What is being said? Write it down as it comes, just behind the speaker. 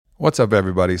What's up,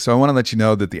 everybody? So I want to let you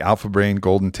know that the Alpha Brain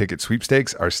Golden Ticket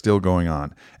Sweepstakes are still going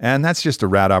on. And that's just a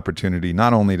rad opportunity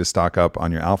not only to stock up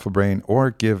on your Alpha Brain or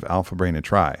give Alpha Brain a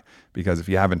try. Because if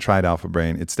you haven't tried Alpha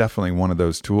Brain, it's definitely one of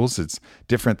those tools. It's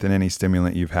different than any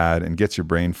stimulant you've had and gets your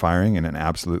brain firing in an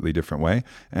absolutely different way.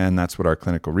 And that's what our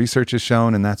clinical research has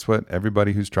shown. And that's what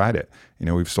everybody who's tried it. You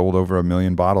know, we've sold over 1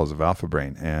 million bottles of Alpha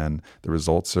Brain and the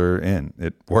results are in.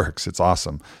 It works. It's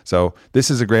awesome. So this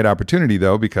is a great opportunity,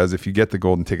 though, because if you get the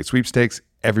Golden Ticket Sweepstakes,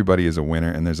 everybody is a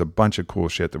winner. And there's a bunch of cool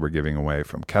shit that we're giving away,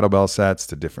 from kettlebell sets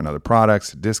to different other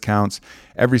products, to discounts.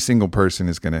 Every single person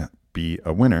is going to be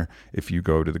a winner if you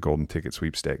go to the Golden Ticket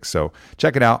Sweepstakes. So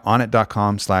check it out,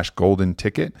 onnit.com/golden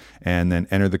ticket, and then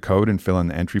enter the code and fill in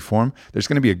the entry form. There's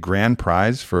going to be a grand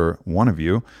prize for one of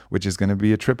you, which is going to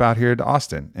be a trip out here to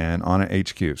Austin and Onnit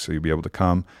HQ. So you'll be able to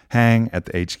come hang at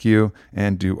the HQ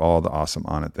and do all the awesome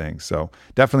Onnit things. So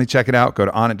definitely check it out. Go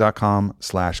to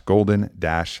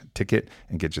onnit.com/golden-ticket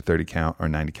and get your 30 count or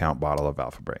 90 count bottle of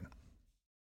Alpha Brain.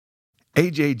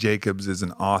 AJ Jacobs is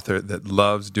an author that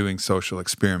loves doing social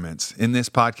experiments. In this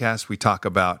podcast, we talk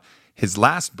about his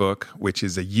last book, which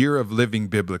is A Year of Living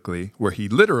Biblically, where he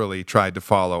literally tried to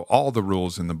follow all the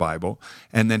rules in the Bible.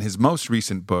 And then his most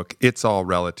recent book, It's All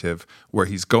Relative, where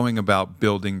he's going about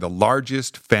building the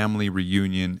largest family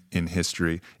reunion in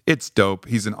history. It's dope.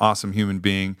 He's an awesome human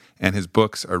being, and his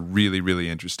books are really, really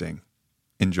interesting.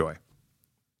 Enjoy.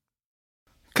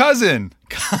 Cousin.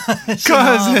 Good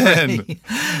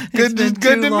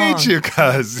to meet you,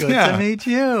 cuz. Good to meet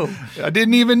you. I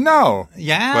didn't even know.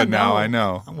 Yeah, but now I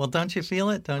know. Well, don't you feel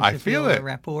it? Don't I you feel the it.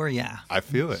 rapport? Yeah, I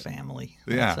feel it. Family.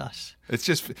 Yeah, That's us. It's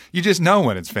just you just know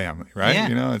when it's family, right? Yeah.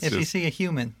 You know, it's if just, you see a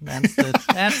human, that's the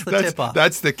tip off.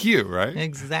 That's the cue, right?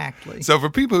 Exactly. So for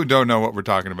people who don't know what we're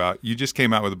talking about, you just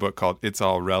came out with a book called It's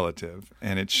All Relative,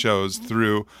 and it shows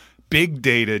through big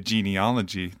data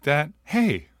genealogy that,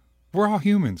 hey, we're all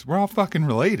humans. We're all fucking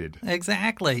related.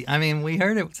 Exactly. I mean, we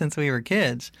heard it since we were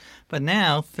kids, but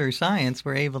now through science,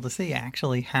 we're able to see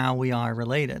actually how we are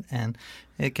related. And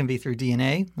it can be through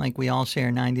DNA, like we all share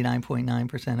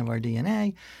 99.9% of our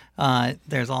DNA.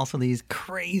 There's also these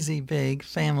crazy big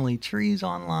family trees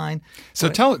online. So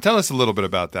tell us a little bit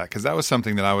about that, because that was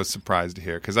something that I was surprised to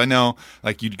hear. Because I know,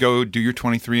 like, you'd go do your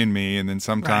 23andMe, and then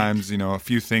sometimes, right, a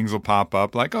few things will pop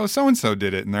up, like, oh, so-and-so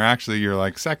did it, and they're actually your,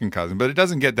 like, second cousin. But it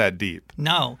doesn't get that deep.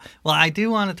 No. Well, I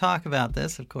do want to talk about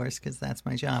this, of course, because that's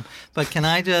my job. But can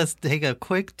I just take a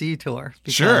quick detour?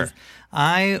 Because sure.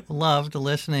 I loved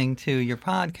listening to your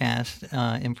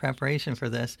podcast in preparation for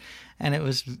this, and it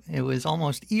was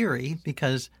almost eerie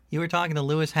because you were talking to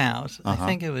Lewis Howes. Uh-huh. I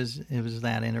think it was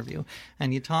that interview,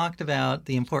 and you talked about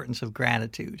the importance of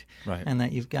gratitude, right, and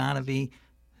that you've got to be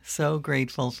so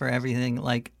grateful for everything,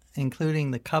 like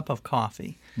including the cup of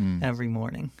coffee every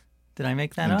morning. Did I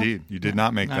make that up? Indeed. You did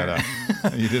not make that up.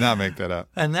 You did not make that up.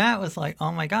 And that was like,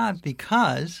 oh my God,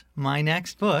 because my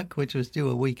next book, which was due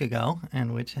a week ago,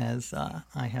 and which has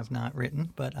I have not written,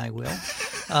 but I will.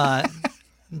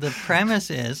 The premise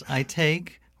is I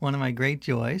take one of my great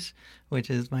joys, which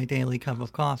is my daily cup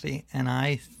of coffee, and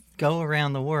I go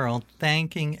around the world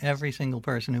thanking every single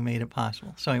person who made it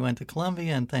possible. So I went to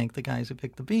Colombia and thanked the guys who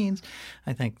picked the beans.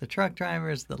 I thanked the truck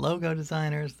drivers, the logo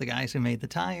designers, the guys who made the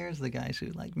tires, the guys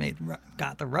who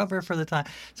got the rubber for the tire.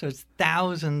 So it's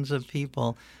thousands of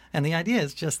people. And the idea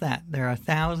is just that. There are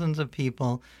thousands of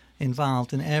people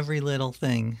involved in every little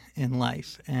thing in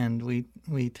life, and we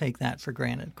take that for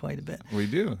granted quite a bit. We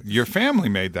do. Your family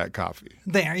made that coffee.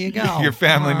 There you go. Your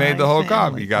family made the whole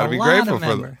coffee. You got to be grateful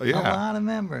for them. Yeah. A lot of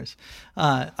members.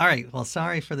 All right. Well,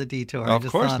 sorry for the detour. Of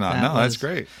course not. No, that's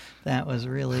great. That was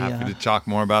really happy to talk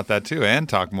more about that too, and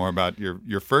talk more about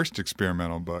your first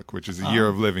experimental book, which is A Year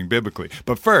of Living Biblically.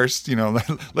 But first,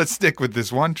 let's stick with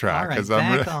this one track, because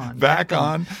back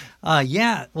on.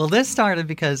 Yeah. Well, this started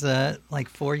because like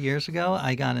 4 years ago,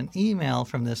 I got an email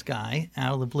from this guy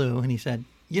out of the blue, and he said,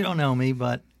 "You don't know me,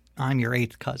 but I'm your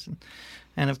 8th cousin."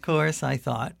 And of course, I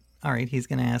thought, all right, he's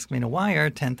going to ask me to wire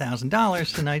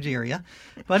 $10,000 to Nigeria,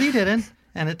 but he didn't.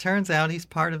 And it turns out he's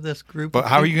part of this group. But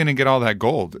how are you going to get all that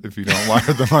gold if you don't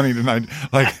wire the money tonight?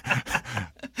 Like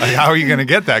how are you going to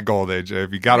get that gold, AJ?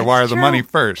 If you got to wire the money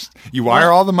first, you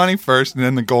wire all the money first, and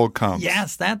then the gold comes.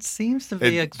 Yes, that seems to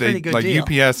be a pretty good deal.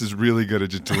 Like UPS is really good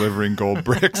at just delivering gold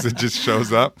bricks. It just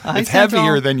shows up. It's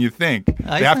heavier than you think.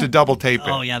 They have to double tape it.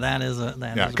 Oh yeah, that is a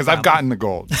because I've gotten the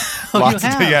gold. You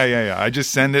have? Yeah. I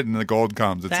just send it and the gold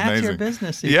comes. It's amazing. That's your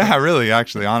business secret. Yeah, really.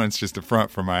 Actually, Onnit's just a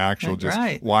front for my actual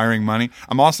wiring money.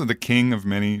 I'm also the king of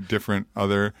many different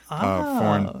other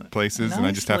foreign places, and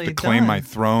I just have to claim my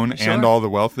throne and all the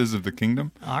wealth wealth is of the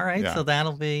kingdom. All right, Yeah. so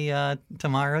that'll be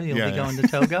tomorrow. You'll Yeah, be yeah. going to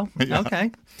Togo? Yeah.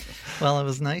 Okay. Well, it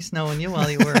was nice knowing you while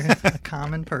you were a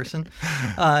common person.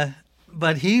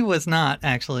 But he was not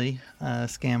actually a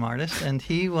scam artist, and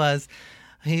he was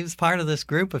part of this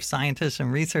group of scientists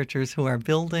and researchers who are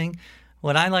building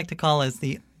what I like to call as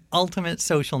the ultimate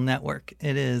social network.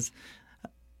 It is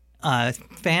a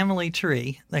family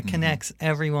tree that connects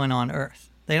everyone on Earth.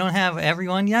 They don't have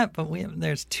everyone yet, but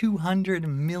there's 200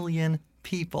 million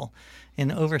people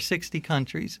in over 60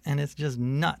 countries, and it's just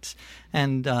nuts.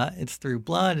 And it's through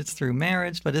blood, it's through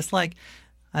marriage, but it's like,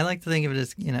 I like to think of it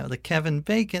as, the Kevin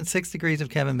Bacon, 6 degrees of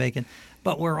Kevin Bacon,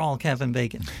 but we're all Kevin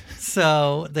Bacon.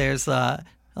 So there's,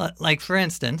 like, for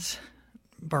instance,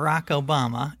 Barack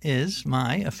Obama is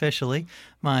officially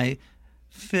my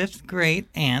 5th great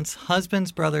aunt's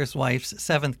husband's brother's wife's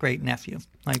 7th great nephew.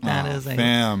 Like, that is a...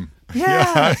 Fam.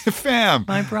 Yeah. Fam.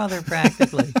 My brother,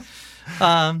 practically.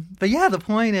 But yeah, the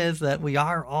point is that we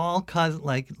are all cousins,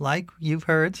 like you've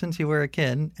heard since you were a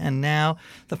kid, and now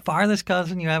the farthest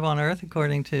cousin you have on Earth,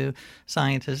 according to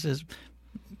scientists, is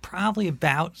probably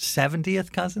about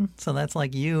 70th cousin. So that's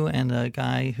like you and a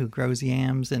guy who grows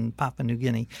yams in Papua New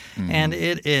Guinea. Mm-hmm. And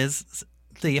it is,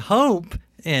 the hope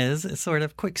is, it's sort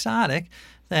of quixotic,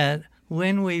 that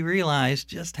when we realize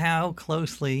just how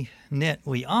closely knit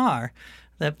we are,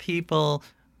 that people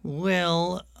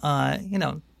will,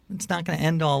 it's not going to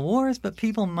end all wars, but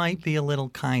people might be a little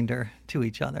kinder to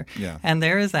each other. Yeah. And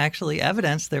there is actually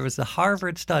evidence. There was a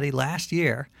Harvard study last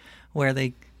year where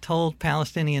they told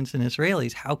Palestinians and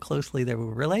Israelis how closely they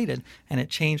were related, and it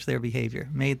changed their behavior,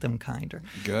 made them kinder.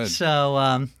 Good. So,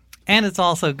 and it's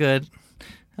also good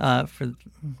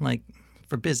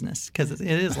for business, because it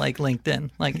is like LinkedIn.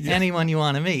 Like anyone you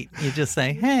want to meet, you just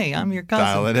say, "Hey, I'm your cousin."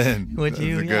 Dial it in. Would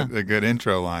you? A good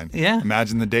intro line. Yeah.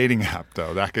 Imagine the dating app,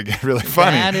 though. That could get really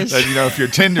funny. That is- if you're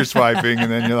Tinder swiping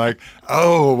and then you're like,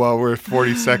 "Oh, well, we're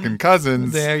 42nd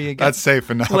cousins." There you go. That's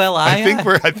safe enough. Well, I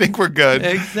think we're good.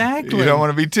 Exactly. You don't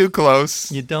want to be too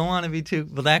close. You don't want to be too.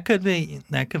 Well, that could be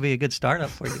a good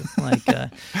startup for you. Like,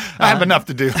 I have enough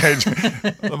to do.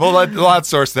 We'll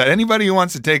outsource that. Anybody who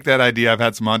wants to take that idea, I've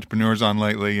had some entrepreneurs on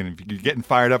lately, and if you're getting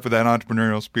fired up with that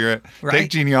entrepreneurial spirit, Right.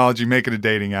 take genealogy, make it a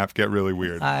dating app, get really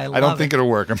weird. I don't love think it. it'll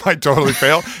work. It might totally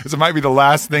fail, because it might be the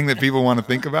last thing that people want to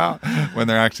think about when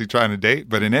they're actually trying to date.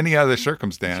 But in any other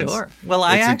circumstance, Sure. Well,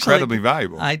 it's incredibly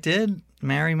valuable. I did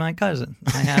marry my cousin,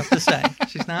 I have to say.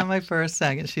 She's not my first,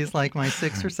 second. She's like my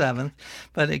 6th or 7th.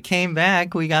 But it came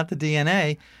back. We got the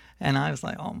DNA. And I was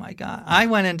like, oh, my God. I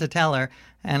went in to tell her,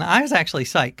 and I was actually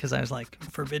psyched because I was like,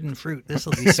 forbidden fruit. This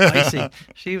will be spicy.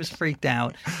 She was freaked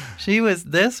out.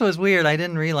 This was weird. I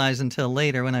didn't realize until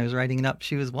later when I was writing it up.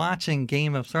 She was watching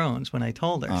Game of Thrones when I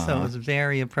told her. So it was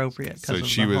very appropriate. So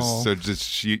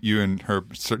you and her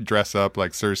dress up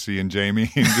like Cersei and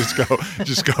Jamie and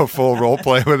just go full role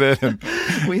play with it. And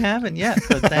we haven't yet,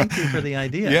 but thank you for the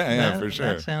idea. Yeah, for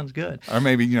sure. That sounds good. Or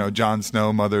maybe, Jon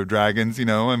Snow, Mother of Dragons,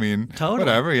 Totally.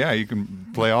 Whatever. Yeah, you can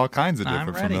play all kinds of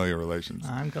different ready. familiar relations.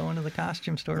 I'm going to the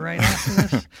costume store right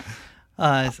after this.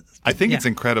 I think it's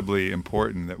incredibly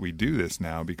important that we do this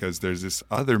now, because there's this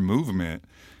other movement,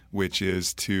 which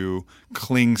is to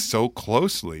cling so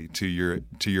closely to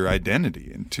your identity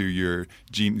and to your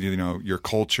your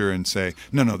culture, and say,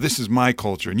 no, this is my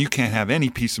culture, and you can't have any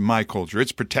piece of my culture.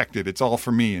 It's protected. It's all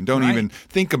for me, and don't even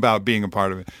think about being a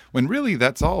part of it. When really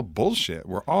that's all bullshit.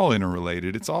 We're all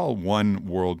interrelated. It's all one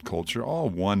world culture, all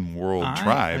one world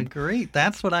tribe. I agree.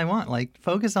 That's what I want. Like,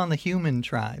 focus on the human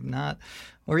tribe,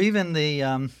 or even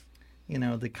the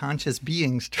the conscious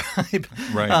beings tribe.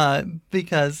 Right.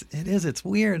 Because it's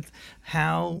weird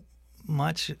how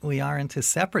much we are into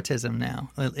separatism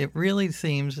now. It really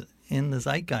seems in the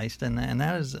zeitgeist, and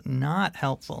that is not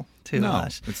helpful to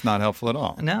us. It's not helpful at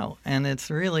all. No, and it's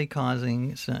really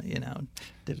causing,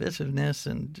 divisiveness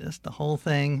and just the whole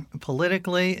thing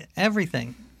politically,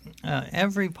 everything.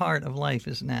 Every part of life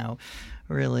is now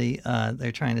really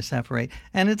they're trying to separate,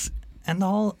 and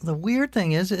the weird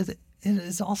thing is it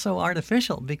is also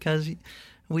artificial, because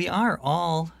we are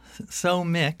all so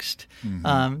mixed.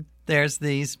 Mm-hmm. There's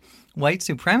these white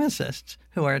supremacists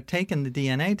who are taking the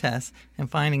DNA test and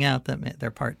finding out that they're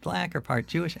part black or part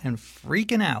Jewish and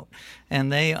freaking out.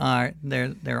 And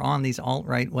they're on these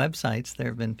alt-right websites. There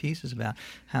have been pieces about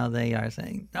how they are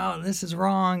saying, "Oh, this is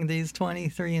wrong. These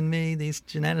 23andMe, these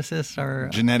geneticists are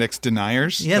genetics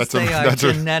deniers." Yes, they are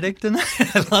genetic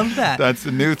deniers. I love that. That's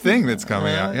the new thing that's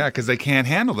coming out. Yeah, because they can't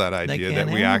handle that idea that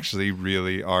we actually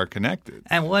really are connected.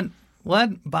 And what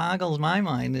boggles my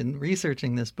mind in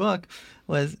researching this book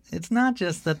was it's not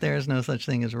just that there's no such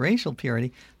thing as racial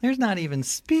purity. There's not even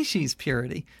species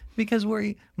purity because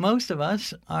most of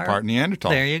us are Part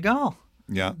Neanderthal. There you go.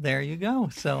 Yeah. There you go.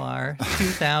 So our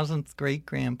 2000th great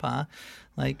grandpa,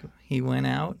 like he went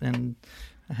out and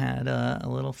had a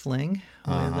little fling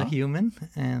with a human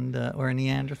and or a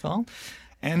Neanderthal.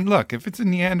 And look, if it's a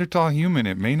Neanderthal human,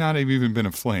 it may not have even been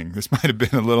a fling. This might have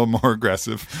been a little more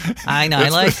aggressive. I know. I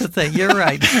like to think you're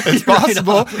right. It's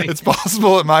possible. It's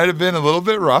possible it might have been a little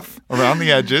bit rough around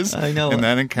the edges I know. in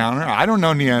that encounter. I don't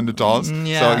know Neanderthals,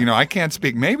 Yeah. so I can't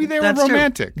speak. Maybe they That's were true.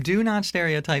 romantic. Do not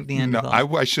stereotype No,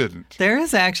 Neanderthals. I shouldn't. There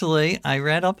is actually, I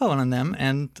read up on them,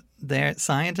 and their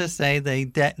scientists say they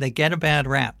get a bad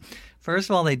rap.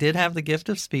 First of all, they did have the gift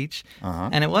of speech,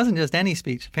 and it wasn't just any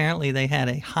speech. Apparently, they had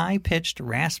a high-pitched,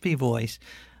 raspy voice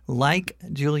like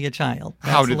Julia Child.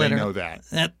 How did they know that?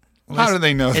 How How do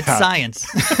they know it's that? science.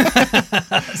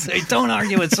 So don't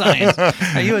argue with science.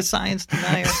 Are you a science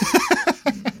denier?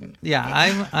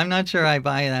 Yeah, I'm not sure I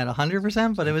buy that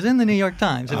 100%, but it was in the New York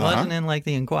Times. It wasn't in like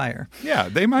the Inquirer. Yeah,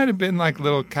 they might have been like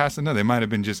little Casanova. They might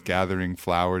have been just gathering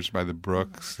flowers by the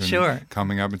brooks and Sure.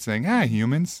 coming up and saying, "Hi,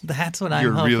 humans. That's what I'm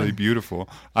You're hoping. really beautiful.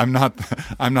 I'm not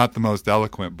the most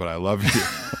eloquent, but I love you."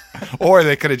 Or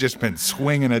they could have just been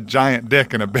swinging a giant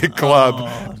dick in a big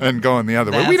club and going the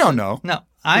other way. We don't know. No,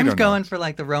 I'm don't going know. for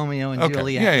like the Romeo and Okay.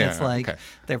 Juliet. Yeah, It's like okay.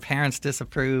 their parents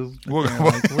disapprove. But Well, they're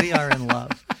like, we are in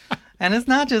love. And it's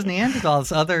not just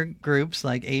Neanderthals. Other groups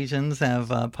like Asians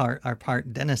have are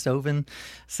part Denisovan.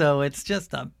 So it's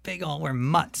just a big old, we're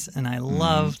mutts. And I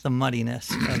love the muddiness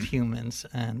of humans.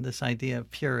 And this idea of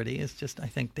purity is just, I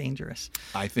think, dangerous.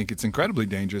 I think it's incredibly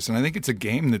dangerous, and I think it's a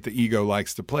game that the ego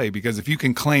likes to play because if you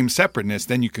can claim separateness,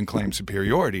 then you can claim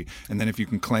superiority, and then if you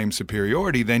can claim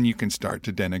superiority, then you can start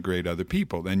to denigrate other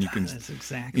people. Then you can, That's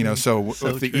exactly so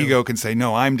if the true. ego can say,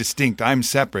 "No, I'm distinct, I'm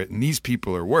separate, and these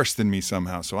people are worse than me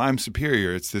somehow, so I'm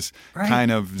superior." It's this Right.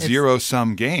 kind of It's-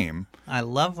 zero-sum game. I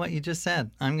love what you just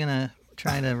said. I'm going to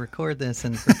try to record this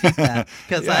and repeat that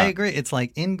because I Yeah. agree. It's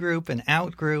like in group and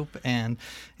out group, and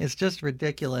it's just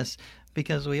ridiculous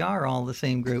because we are all the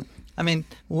same group. I mean,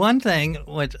 one thing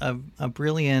which a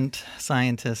brilliant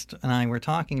scientist and I were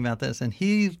talking about this, and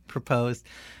he proposed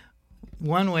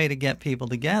one way to get people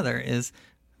together is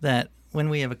that when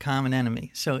we have a common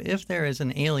enemy. So if there is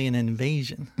an alien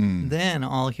invasion, then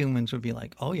all humans would be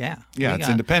like, oh, yeah. Yeah, we it's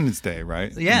got- Independence Day,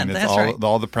 right? Yeah, it's that's all, right.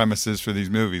 all the premises for these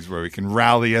movies where we can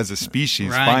rally as a species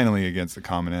Right. finally against the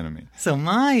common enemy. So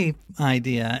my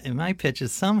idea and my pitch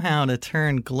is somehow to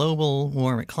turn global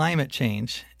warming, climate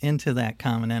change into that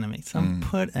common enemy.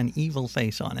 Put an evil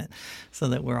face on it so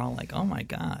that we're all like, oh my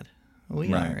God, we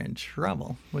Right. are in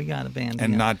trouble. We got to band And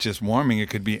together. not just warming, it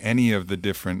could be any of the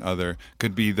different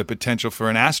could be the potential for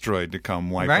an asteroid to come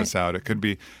wipe Right. us out. It could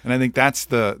be, and I think that's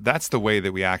the way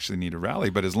that we actually need to rally.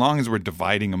 But as long as we're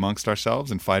dividing amongst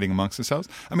ourselves and fighting amongst ourselves,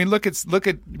 I mean, look at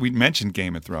we mentioned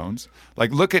Game of Thrones.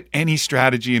 Like, look at any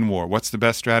strategy in war. What's the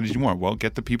best strategy in war? Well,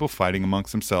 get the people fighting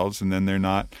amongst themselves, and then they're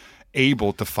not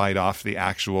able to fight off the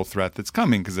actual threat that's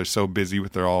coming because they're so busy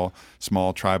with their all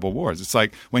small tribal wars. It's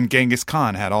like when Genghis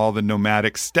Khan had all the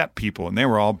nomadic steppe people and they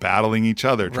were all battling each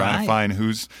other, trying to Right. find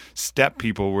whose steppe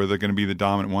people were going to be the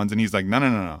dominant ones. And he's like,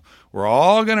 no. We're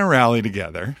all going to rally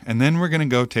together and then we're going to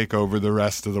go take over the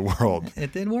rest of the world.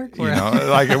 It did work for You us. know,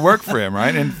 like it worked for him,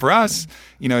 right? And for us,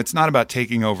 it's not about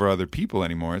taking over other people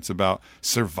anymore. It's about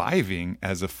surviving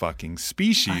as a fucking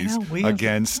species I know, we have-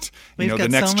 against, we've the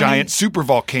got next so giant many- super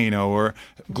volcano or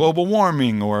global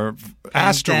warming or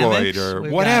asteroid Pandemics, or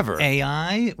we've whatever. got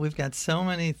AI. We've got so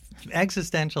many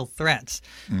existential threats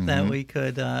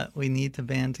that we need to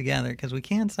band together because we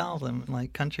can't solve them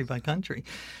like country by country.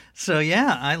 So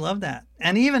yeah, I love that.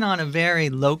 And even on a very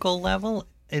local level,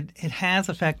 it has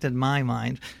affected my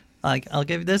mind. Like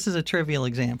this is a trivial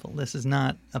example. This is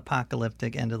not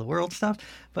apocalyptic end of the world stuff,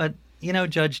 but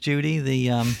Judge Judy, the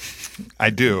I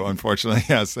do, unfortunately.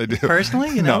 Yes, I do. personally,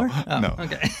 you know No, her? Oh, no.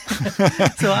 Okay.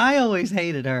 So I always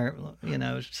hated her.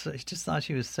 I just thought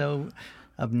she was so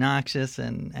obnoxious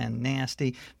and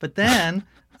nasty. But then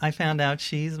I found out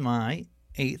she's my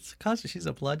 8th cousin. She's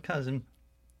a blood cousin.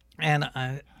 And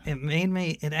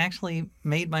it actually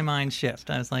made my mind shift.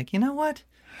 I was like, you know what?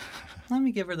 Let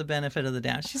me give her the benefit of the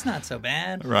doubt. She's not so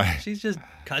bad. Right. She's just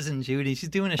cousin Judy. She's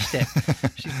doing a shtick.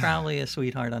 She's probably a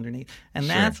sweetheart underneath. And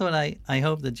Sure. that's what I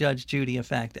hope the Judge Judy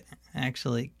effect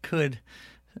actually could,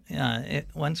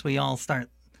 once we all start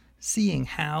seeing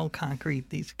how concrete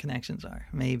these connections are,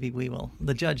 maybe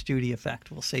the Judge Judy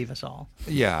effect will save us all.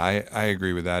 Yeah, I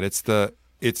agree with that.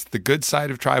 it's the good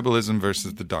side of tribalism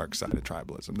versus the dark side of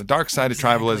tribalism. The dark side of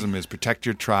tribalism is protect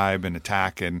your tribe and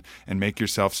attack and make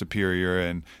yourself superior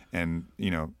and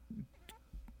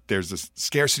there's this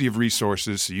scarcity of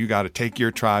resources, so you got to take your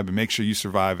tribe and make sure you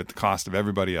survive at the cost of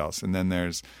everybody else. And then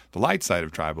there's the light side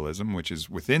of tribalism, which is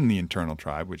within the internal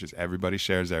tribe, which is everybody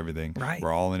shares everything. Right.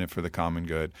 We're all in it for the common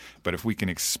good. But if we can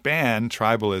expand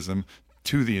tribalism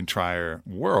to the entire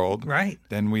world, right,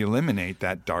 then we eliminate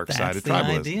that dark side of tribalism.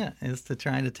 That's the idea, is to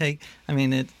try to take, I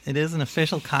mean, it is an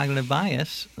official cognitive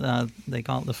bias. They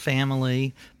call it the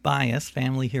family bias,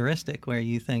 family heuristic, where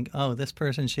you think, oh, this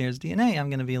person shares DNA, I'm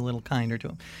going to be a little kinder to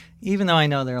him. Even though I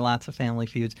know there are lots of family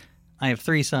feuds. I have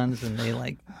 3 sons, and they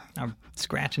are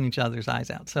scratching each other's eyes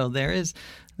out. So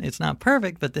it's not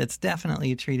perfect, but it's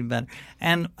definitely treated better.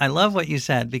 And I love what you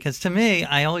said, because to me,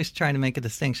 I always try to make a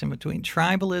distinction between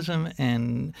tribalism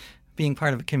and being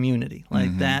part of a community.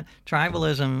 Like that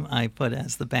tribalism I put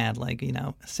as the bad,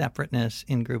 separateness,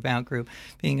 in-group, out-group.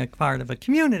 Being a part of a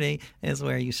community is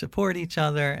where you support each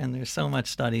other, and there's so much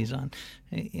studies on,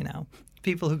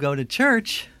 people who go to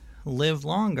church live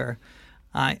longer.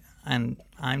 I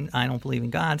don't believe in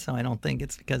God, so I don't think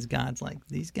it's because God's like,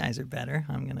 these guys are better,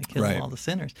 I'm going to kill all the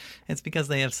sinners. It's because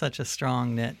they have such a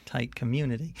strong, knit, tight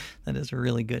community that is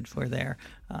really good for their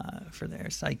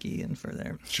psyche and for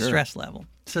their stress level.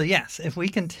 So yes, if we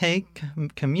can take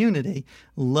community,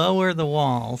 lower the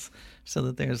walls so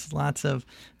that there's lots of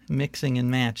mixing and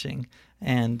matching,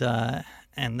 and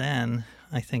then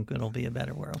I think it'll be a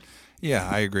better world. Yeah,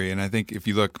 I agree. And I think if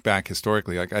you look back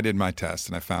historically, like I did my test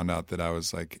and I found out that I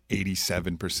was like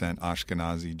 87%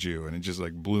 Ashkenazi Jew, and it just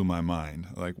like blew my mind.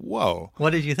 Like, whoa. What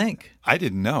did you think? I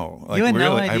didn't know. Like, you had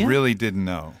no idea? I really didn't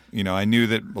know. I knew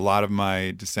that a lot of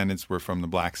my descendants were from the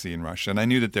Black Sea in Russia, and I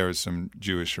knew that there was some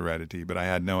Jewish heredity, but I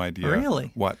had no idea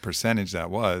what percentage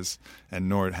that was, and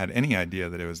nor had any idea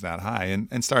that it was that high,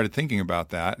 and started thinking about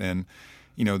that. And,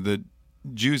 the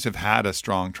Jews have had a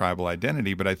strong tribal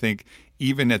identity, but I think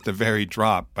even at the very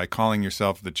drop, by calling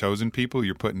yourself the chosen people,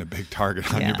 you're putting a big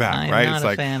target on your back, right? Not it's a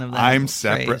like, fan of that I'm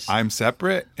separate, phrase. I'm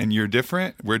separate, and you're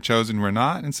different. We're chosen, we're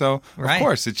not. And so, of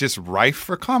course, it's just rife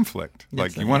for conflict.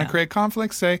 Like, you want to create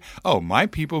conflict, say, oh, my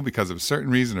people, because of a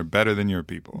certain reason, are better than your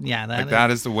people. Yeah,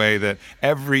 that is the way that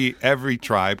every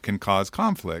tribe can cause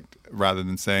conflict, rather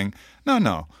than saying,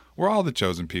 no, we're all the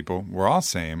chosen people, we're all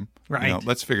same. Right.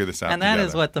 Let's figure this out And that together.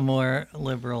 is what the more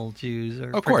liberal Jews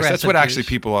or of course, that's what Jews, actually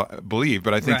people believe.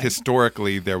 But I think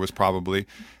historically there was probably...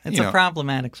 It's a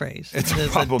problematic phrase. It's a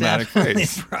problematic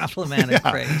phrase. A problematic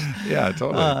phrase. Yeah,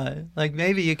 totally. Like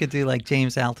maybe you could do like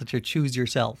James Altucher, choose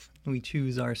yourself. We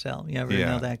choose ourselves. You ever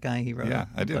know that guy? He wrote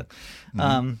I do. book.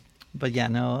 But yeah,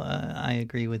 no, I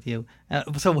agree with you.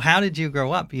 So how did you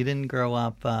grow up? You didn't grow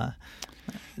up...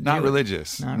 Not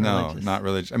religious. No, not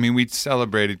religious. I mean, we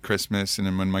celebrated Christmas, and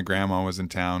then when my grandma was in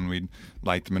town, we'd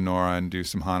light the menorah and do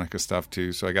some Hanukkah stuff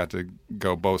too. So I got to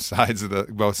go both sides of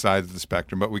the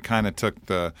spectrum. But we kind of took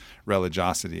the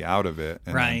religiosity out of it.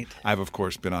 And right. I've of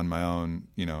course been on my own,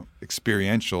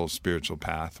 experiential spiritual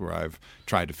path where I've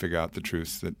tried to figure out the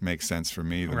truths that make sense for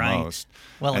me the most.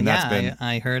 Well, and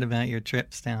I heard about your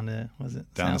trips down to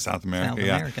South America.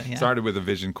 Yeah. Started with a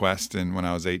vision quest when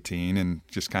I was 18, and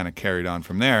just kind of carried on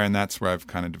from there. And that's where I've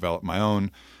kind of developed my own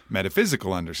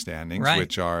metaphysical understandings,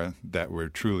 which are that we're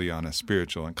truly on a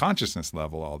spiritual and consciousness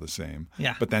level all the same.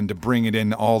 Yeah. But then to bring it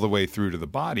in all the way through to the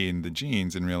body and the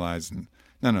genes, and realize,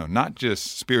 no, not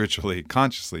just spiritually,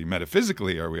 consciously,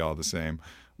 metaphysically are we all the same.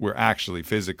 We're actually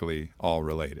physically all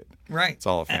related. Right. It's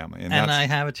all a family. And I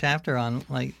have a chapter on,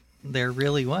 like, there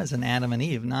really was an Adam and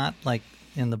Eve, not like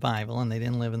in the Bible, and they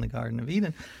didn't live in the Garden of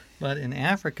Eden, but in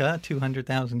Africa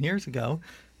 200,000 years ago,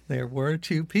 there were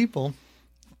 2 people.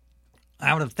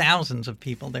 Out of thousands of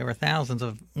people, there were thousands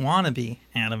of wannabe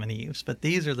Adam and Eves, but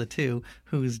these are the 2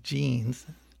 whose genes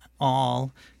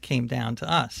all came down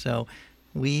to us. So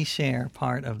we share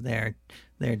part of their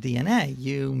DNA.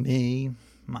 You, me,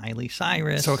 Miley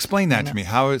Cyrus. So explain that to me.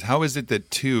 How is it that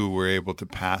 2 were able to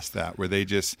pass that? Were they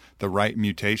just the right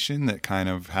mutation that kind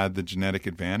of had the genetic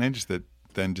advantage that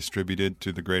then distributed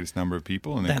to the greatest number of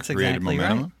people, and That's created exactly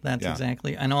momentum? Right. That's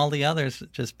exactly, and all the others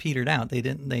just petered out. They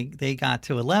didn't. They got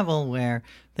to a level where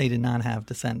they did not have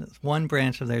descendants. One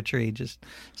branch of their tree just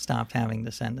stopped having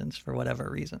descendants for whatever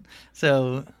reason.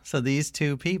 So these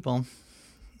 2 people,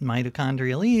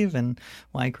 mitochondrial Eve and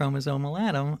Y chromosomal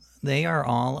Adam, they are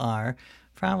all our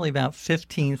probably about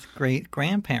 15th great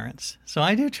grandparents. So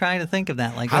I do try to think of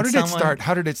that. Like, how did it start?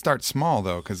 How did it start small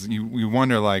though? Because you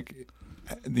wonder, like,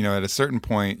 at a certain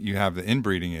point you have the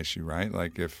inbreeding issue, right?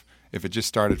 Like if it just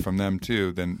started from them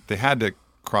too, then they had to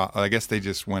cross. I guess they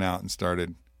just went out and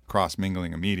started cross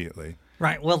mingling immediately.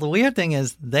 Right. Well, the weird thing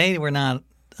is they were not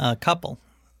a couple.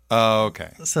 Oh,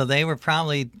 okay. So they were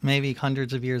probably maybe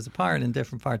hundreds of years apart in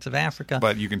different parts of Africa.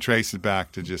 But you can trace it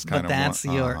back to just kind But of that's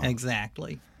one.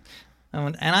 exactly.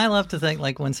 And I love to think,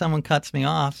 like, when someone cuts me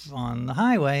off on the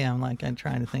highway, I'm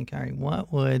trying to think, all right,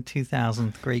 what would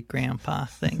 2000th great-grandpa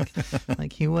think?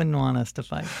 Like, he wouldn't want us to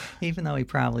fight, even though he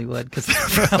probably would, because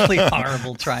they're probably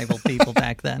horrible tribal people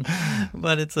back then.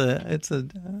 But it's a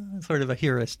sort of a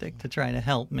heuristic to try to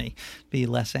help me be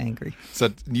less angry. So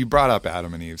you brought up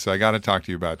Adam and Eve. So I got to talk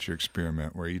to you about your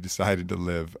experiment where you decided to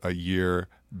live a year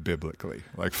biblically,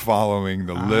 like following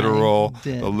the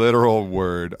literal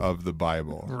word of the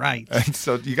Bible. Right. And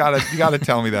so you gotta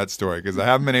tell me that story, because I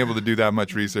haven't been able to do that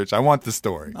much research. I want the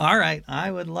story. All right.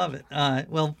 I would love it.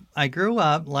 Well, I grew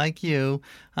up like you.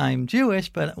 I'm Jewish,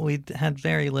 but we had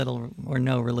very little or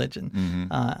no religion.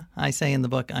 Mm-hmm. I say in the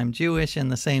book, I'm Jewish in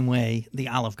the same way the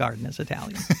Olive Garden is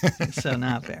Italian. So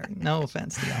not very. No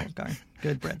offense to the Olive Garden.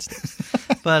 Good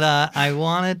breadsticks. But I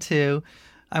wanted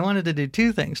to do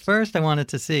two things. First, I wanted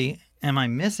to see, am I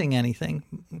missing anything?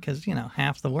 Because,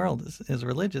 half the world is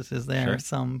religious. Is there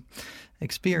some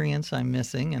experience I'm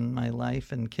missing in my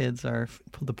life, and kids are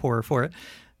the poorer for it?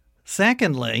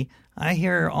 Secondly, I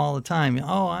hear all the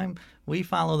time, we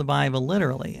follow the Bible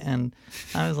literally. And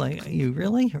I was like, you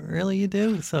really? Really you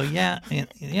do? So yeah,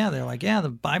 they're like, yeah, the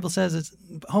Bible says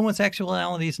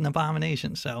homosexuality is an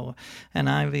abomination. So, and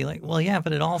I'd be like, well, yeah,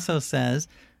 but it also says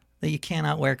that you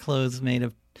cannot wear clothes made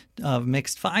of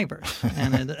mixed fibers,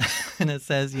 and it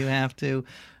says you have to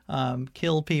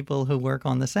kill people who work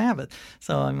on the Sabbath.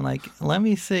 So I'm like, let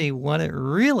me see what it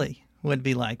really would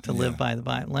be like to live by the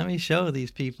Bible. Let me show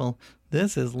these people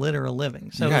this is literal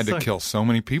living. So you had to kill so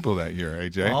many people that year,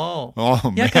 AJ. Oh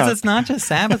man. Yeah, because it's not just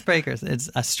Sabbath breakers; it's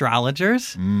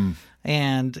astrologers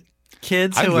and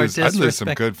kids who are disrespectful. I'd lose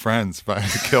some good friends if I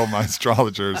had to kill my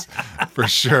astrologers, for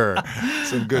sure.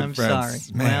 Some good I'm friends.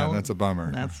 Sorry. Man, well, that's a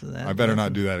bummer. I better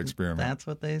not do that experiment. That's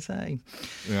what they say.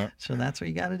 Yeah. So that's what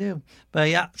you got to do. But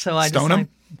yeah, so I Stone them?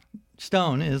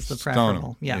 Stone is the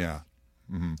preferable. Yeah.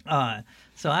 Mm-hmm.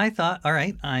 So I thought, all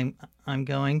right, I'm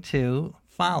going to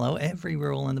follow every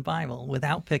rule in the Bible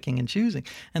without picking and choosing.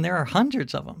 And there are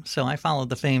hundreds of them. So I followed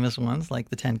the famous ones like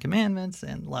the Ten Commandments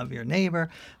and love your neighbor.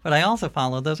 But I also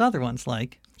followed those other ones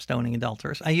like stoning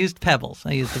adulterers. I used pebbles.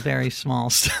 I used a very small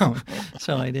stone.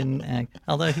 So I didn't act,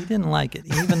 although he didn't like it.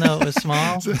 Even though it was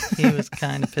small, he was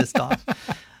kind of pissed off.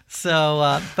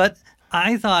 So, but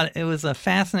I thought it was a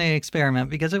fascinating experiment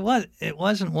because it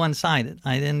wasn't one-sided.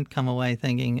 I didn't come away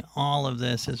thinking all of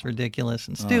this is ridiculous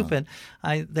and stupid.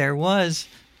 There was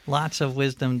lots of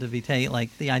wisdom to be taken,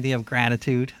 like the idea of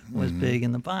gratitude was big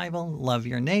in the Bible. Love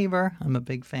your neighbor. I'm a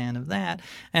big fan of that.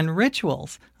 And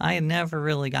rituals. I had never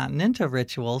really gotten into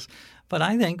rituals, but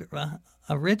I think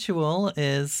a ritual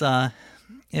is,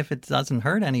 if it doesn't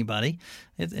hurt anybody,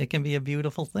 it can be a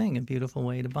beautiful thing, a beautiful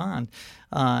way to bond.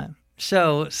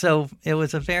 So it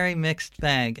was a very mixed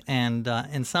bag, and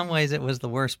in some ways it was the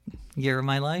worst year of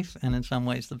my life, and in some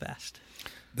ways the best.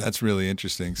 That's really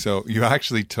interesting. So you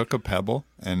actually took a pebble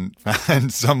and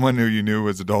found someone who you knew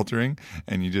was adultering,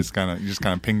 and you just kind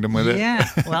of pinged him with it. Yeah.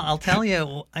 Well, I'll tell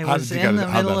you, I was in the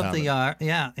middle of the year.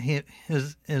 Yeah, it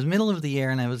was middle of the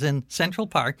year, and I was in Central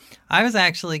Park. I was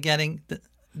actually getting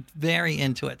very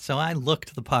into it, so I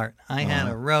looked the part. I had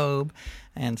a robe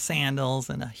and sandals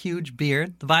and a huge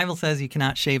beard. The Bible says you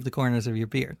cannot shave the corners of your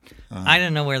beard. I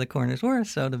didn't know where the corners were,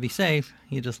 so to be safe,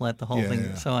 you just let the whole thing.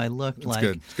 Yeah. So I looked like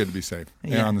good. It's good to be safe.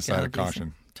 Err on the side of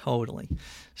caution. Totally.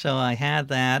 So I had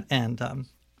that, and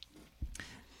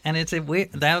it's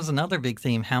that was another big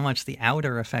theme: how much the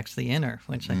outer affects the inner,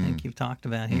 which I think you've talked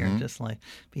about here. Just like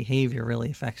behavior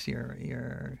really affects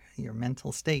your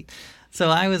mental state. So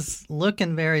I was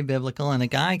looking very biblical, and a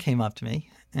guy came up to me.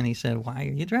 And he said, why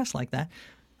are you dressed like that?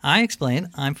 I explained,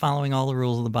 I'm following all the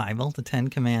rules of the Bible, the Ten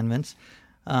Commandments,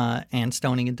 and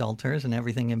stoning adulterers and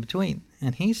everything in between.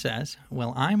 And he says,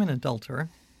 well, I'm an adulterer.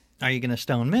 Are you going to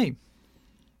stone me?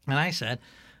 And I said,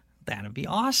 that'd be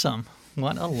awesome.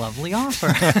 What a lovely offer.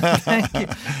 Thank you.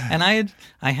 And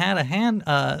I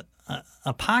had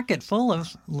a pocket full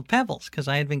of pebbles because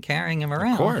I had been carrying them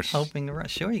around. Of course. Hoping to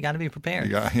rush. Sure, you got to be prepared.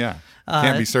 Yeah.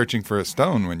 Can't be searching for a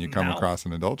stone when you come across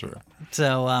an adulterer.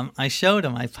 So I showed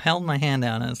him. I held my hand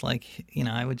out, and I was like,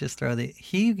 I would just throw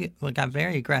he got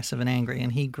very aggressive and angry,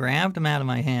 and he grabbed them out of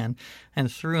my hand and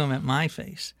threw them at my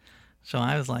face. So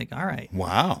I was like, all right.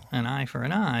 Wow. An eye for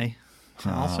an eye.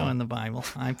 Also in the Bible.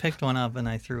 I picked one up and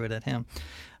I threw it at him.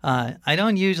 I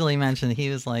don't usually mention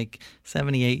he was like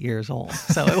 78 years old.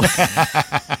 So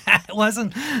it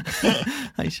wasn't,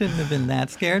 I shouldn't have been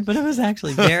that scared, but it was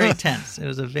actually very tense. It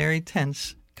was a very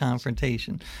tense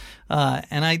confrontation.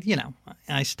 And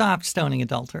I stopped stoning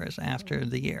adulterers after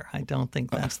the year. I don't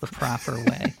think that's the proper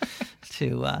way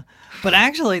to. But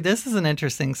actually, this is an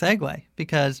interesting segue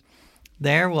because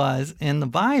there was in the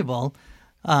Bible,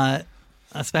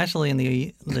 especially in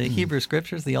the Hebrew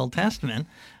Scriptures, the Old Testament,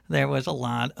 there was a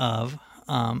lot of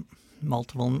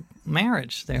multiple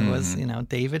marriage. There was,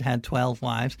 David had 12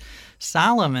 wives.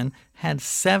 Solomon had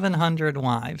 700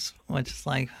 wives, which is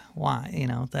like, why?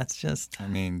 That's just,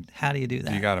 how do you do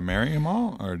that? You got to marry them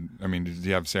all? Or, do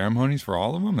you have ceremonies for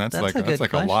all of them? That's like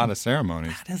question. a lot of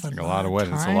ceremonies. That is like a lot of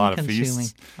weddings. It's a lot of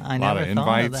feasts. I a never lot of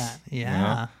thought invites. of that.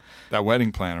 Yeah. That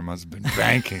wedding planner must have been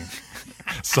banking.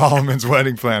 Solomon's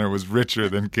wedding planner was richer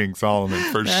than King Solomon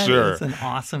for sure. That's an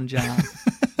awesome job.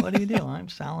 What do you do? I'm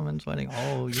Solomon's wedding.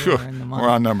 Oh, you're in the money. We're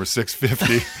on number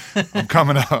 650. I'm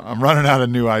coming out. I'm running out of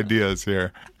new ideas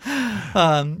here.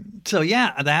 So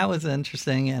yeah, that was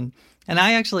interesting, and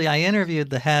I interviewed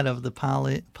the head of the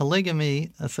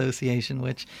Polygamy Association,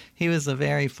 which he was a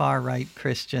very far right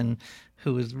Christian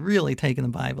who was really taking the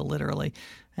Bible literally,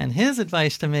 and his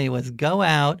advice to me was go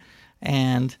out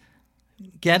and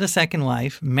get a second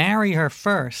wife, marry her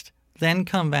first, then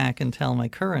come back and tell my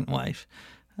current wife.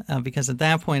 Because at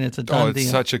that point, it's a done deal. It's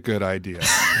such a good idea.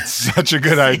 It's such a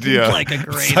good idea. Like a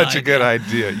great Such idea. a good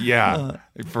idea. Yeah.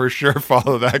 For sure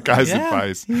follow that guy's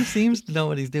advice. He seems to know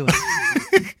what he's doing.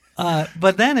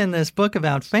 But then in this book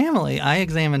about family, I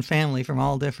examine family from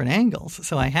all different angles.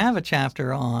 So I have a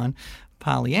chapter on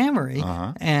polyamory,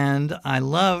 and I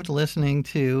loved listening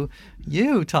to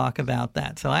you talk about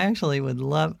that. So I actually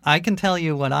I can tell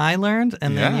you what I learned,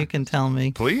 and then you can tell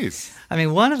me. Please.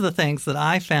 One of the things that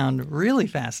I found really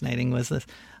fascinating was this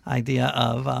idea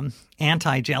of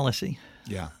anti-jealousy,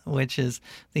 which is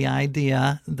the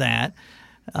idea that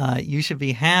you should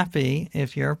be happy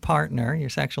if your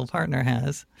sexual partner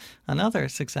has another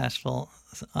successful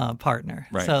partner.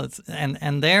 Right. So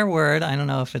and their word, I don't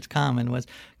know if it's common, was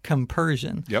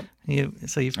compersion. Yep.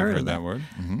 So you've heard that word.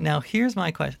 Mm-hmm. Now here's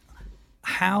my question: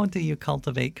 how do you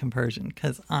cultivate compersion?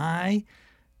 Because I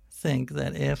think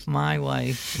that if my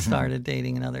wife started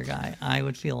dating another guy, I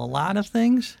would feel a lot of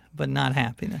things, but not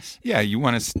happiness. Yeah, you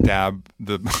want to stab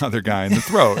the other guy in the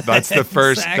throat. That's the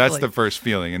first. Exactly. That's the first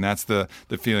feeling, and that's the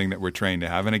feeling that we're trained to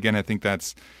have. And again, I think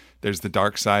there's the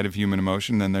dark side of human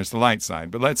emotion, then there's the light side.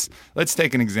 But let's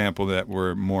take an example that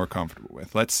we're more comfortable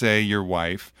with. Let's say your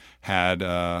wife had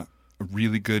a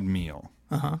really good meal,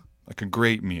 like a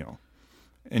great meal,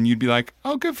 and you'd be like,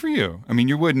 "Oh, good for you."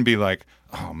 You wouldn't be like,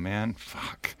 "Oh man,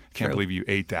 fuck. Can't believe you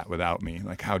ate that without me.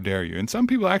 Like, how dare you?" And some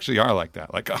people actually are like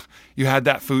that. Like, "Oh, you had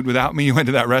that food without me. You went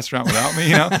to that restaurant without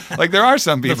me." Like there are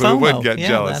some people who would get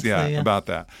jealous, about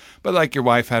that. But like your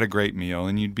wife had a great meal,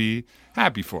 and you'd be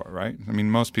happy for it, right?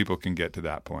 Most people can get to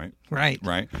that point,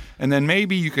 right? And then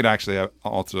maybe you could actually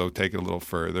also take it a little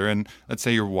further, and let's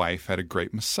say your wife had a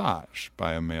great massage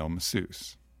by a male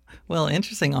masseuse. Well,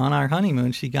 interesting. On our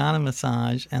honeymoon, she got a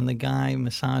massage, and the guy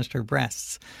massaged her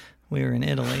breasts. We were in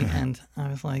Italy, and I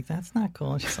was like, that's not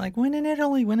cool. And she's like, when in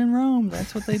Italy, when in Rome,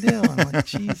 that's what they do. I'm like,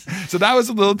 jeez. So that was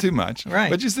a little too much. Right.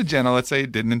 But just a gentle, let's say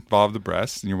it didn't involve the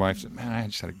breasts, and your wife said, man, I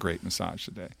just had a great massage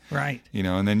today. Right.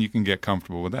 And then you can get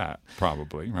comfortable with that,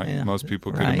 probably, right? Yeah. Most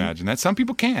people could imagine that. Some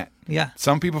people can't. Yeah.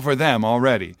 Some people, for them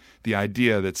already, the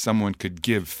idea that someone could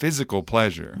give physical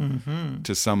pleasure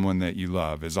to someone that you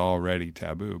love is already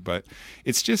taboo. But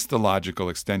it's just the logical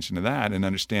extension of that, and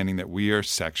understanding that we are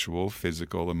sexual,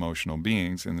 physical, emotional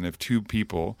beings. And then if two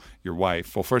people, your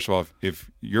wife, well, first of all,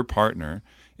 if your partner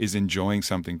is enjoying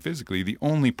something physically, the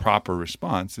only proper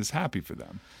response is happy for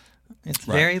them. It's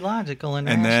very logical and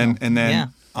rational. And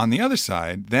then on the other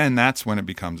side, then that's when it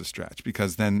becomes a stretch,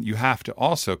 because then you have to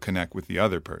also connect with the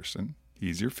other person.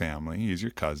 He's your family. He's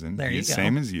your cousin. He's the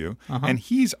same as you. And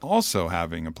he's also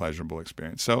having a pleasurable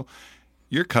experience. So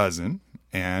your cousin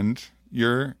and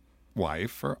your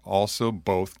wife are also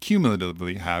both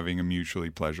cumulatively having a mutually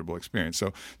pleasurable experience.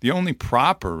 So the only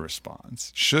proper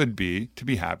response should be to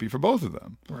be happy for both of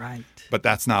them. Right. But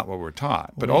that's not what we're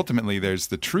taught. But ultimately, there's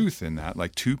the truth in that.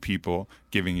 Like two people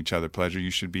giving each other pleasure,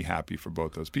 you should be happy for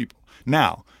both those people.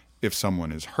 Now, if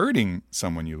someone is hurting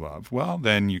someone you love, well,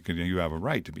 then you have a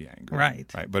right to be angry. Right.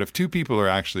 But if two people are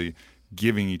actually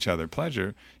giving each other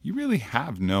pleasure, you really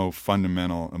have no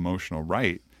fundamental emotional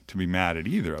right to be mad at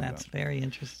either of That's them. very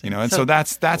interesting. You know, and so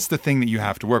that's the thing that you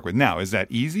have to work with. Now, is that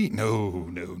easy? No.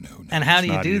 And how it's do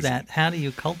you not do easy. that? How do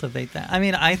you cultivate that? I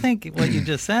mean, I think what you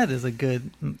just said is a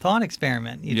good thought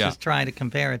experiment. You just try to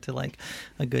compare it to like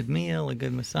a good meal, a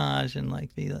good massage, and like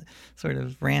sort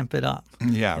of ramp it up.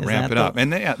 Yeah, Is ramp that it up,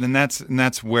 and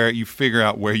that's where you figure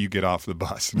out where you get off the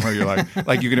bus, and where you're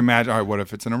like you can imagine. All right, what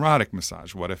if it's an erotic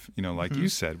massage? What if like you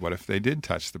said? What if they did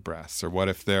touch the breasts, or what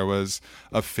if there was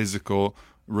a physical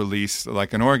release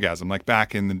like an orgasm? Like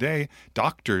back in the day,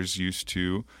 doctors used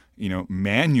to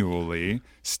manually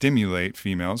stimulate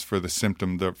females for the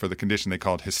symptom, for the condition they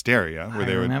called hysteria. Where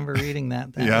I remember reading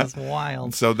that. That was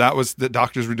wild. So that was, the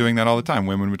doctors were doing that all the time.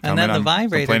 Women would come in. And then the on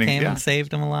vibrator came and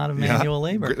saved them a lot of manual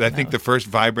labor. I think the first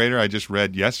vibrator I just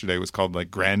read yesterday was called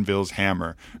like Granville's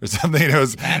Hammer or something. It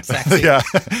was, that's sexy. Yeah.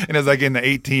 And it was like in the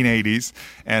 1880s.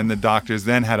 And the doctors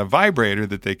then had a vibrator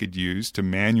that they could use to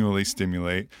manually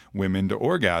stimulate women to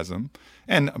orgasm.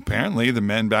 And apparently the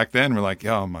men back then were like,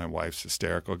 oh, my wife's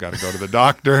hysterical. Got to go to the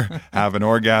doctor, have an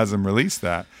orgasm, release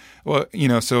that. Well,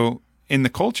 so in the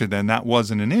culture then that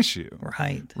wasn't an issue.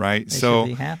 Right. Right. They so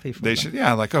should be happy for they them.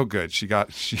 should, like, oh, good. She got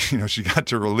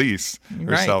to release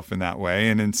herself in that way.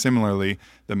 And then similarly,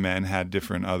 the men had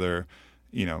different other,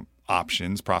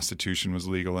 options. Prostitution was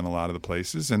legal in a lot of the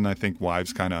places. And I think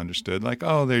wives kind of understood like,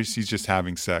 oh, he's just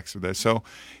having sex with her. So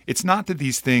it's not that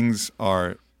these things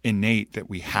are innate that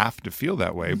we have to feel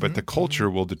that way, but the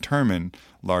culture will determine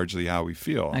largely how we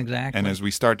feel. Exactly. And as we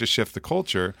start to shift the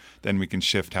culture, then we can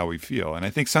shift how we feel. And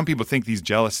I think some people think these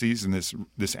jealousies and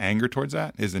this anger towards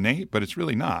that is innate, but it's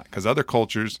really not, because other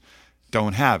cultures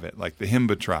don't have it. Like the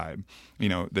Himba tribe, the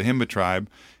Himba tribe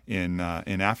in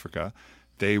Africa,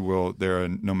 they're a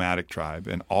nomadic tribe,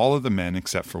 and all of the men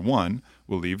except for one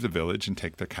will leave the village and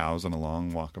take their cows on a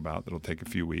long walkabout that'll take a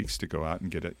few weeks to go out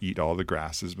and eat all the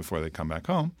grasses before they come back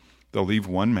home. They'll leave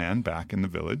one man back in the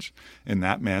village, and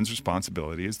that man's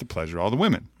responsibility is to pleasure all the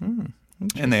women.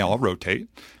 And they all rotate,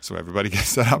 so everybody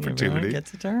gets that opportunity. Everyone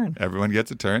gets a turn. Everyone gets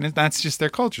a turn, and that's just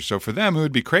their culture. So for them, it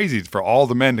would be crazy for all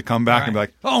the men to come back and be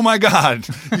like, "Oh my God,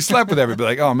 you slept with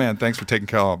everybody!" Like, "Oh man, thanks for taking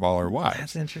care of all our wives."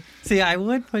 That's interesting. See, I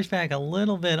would push back a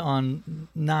little bit on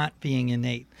not being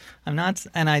innate. I'm not,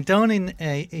 and I don't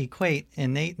equate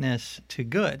innateness to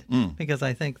good, because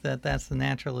I think that's the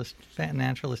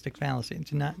naturalistic fallacy.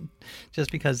 To not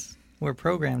just because we're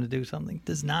programmed to do something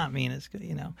does not mean it's good,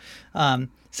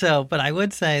 but I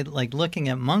would say, like, looking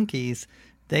at monkeys,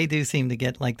 they do seem to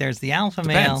get, like, there's the alpha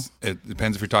male. It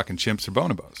depends if you're talking chimps or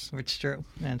bonobos. Which is true.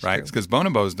 That's right? true. Because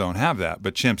bonobos don't have that,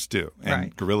 but chimps do,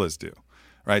 and gorillas do.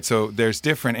 Right? So there's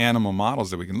different animal models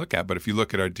that we can look at, but if you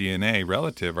look at our DNA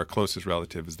relative, our closest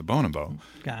relative is the bonobo,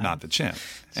 not the chimp.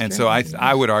 And so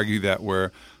I would argue that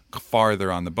we're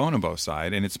farther on the bonobo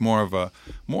side, and it's more of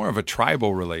a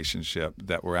tribal relationship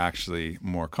that we're actually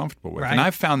more comfortable with. And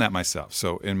I've found that myself.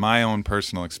 So in my own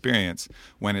personal experience,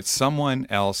 when it's someone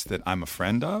else that I'm a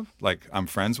friend of, like I'm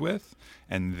friends with,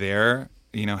 and they're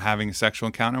having a sexual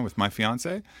encounter with my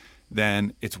fiance,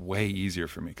 then it's way easier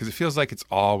for me, because it feels like it's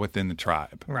all within the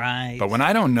tribe. Right. But when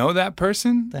I don't know that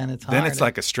person, then it's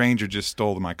like a stranger just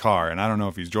stole my car, and I don't know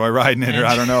if he's joyriding it, or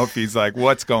I don't know if he's like,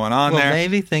 what's going on there? Well,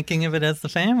 maybe thinking of it as the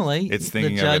family. It's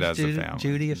thinking of it as the family.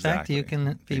 Judy effect, you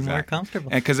can be more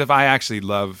comfortable. And because if I actually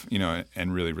love,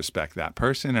 and really respect that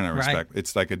person, and I respect,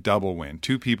 it's like a double win.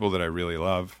 Two people that I really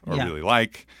love or really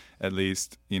like, at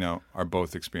least, are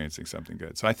both experiencing something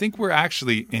good. So I think we're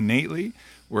actually innately,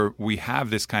 we have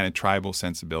this kind of tribal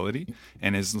sensibility.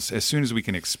 And as soon as we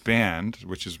can expand,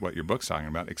 which is what your book's talking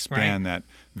about, expand that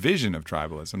vision of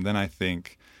tribalism, then I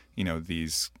think,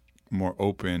 these more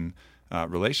open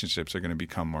relationships are going to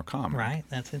become more common. Right.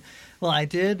 That's it. Well, I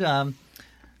did...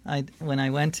 when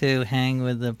I went to hang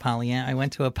with I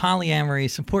went to a polyamory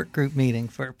support group meeting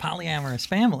for polyamorous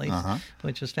families,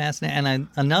 which was fascinating. And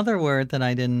another word that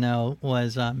I didn't know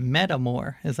was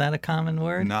metamor. Is that a common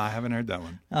word? No, I haven't heard that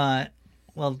one.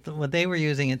 What they were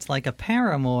using, it's like a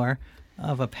paramour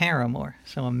of a paramour,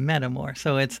 so a metamor.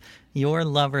 So it's your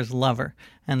lover's lover,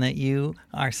 and that you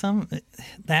are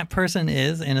that person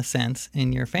is, in a sense,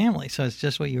 in your family. So it's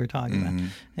just what you were talking about.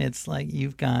 It's like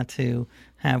you've got to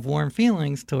have warm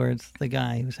feelings towards the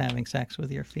guy who's having sex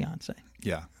with your fiance.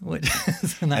 Yeah. Which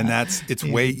is not and it's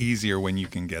way easier when you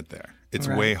can get there. It's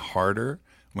way harder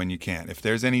when you can't. If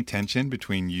there's any tension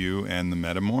between you and the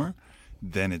metamor,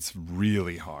 then it's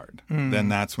really hard. Then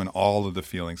that's when all of the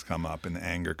feelings come up and the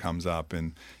anger comes up,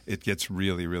 and it gets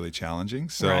really, really challenging.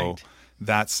 So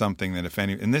that's something that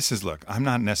and this is, look, I'm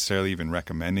not necessarily even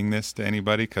recommending this to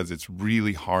anybody, because it's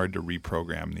really hard to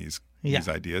reprogram these these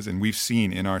ideas. And we've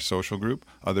seen in our social group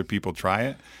other people try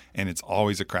it, and it's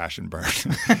always a crash and burn.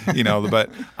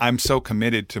 But I'm so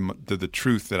committed to the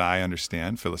truth that I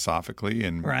understand philosophically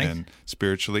and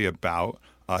spiritually about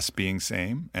us being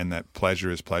same, and that pleasure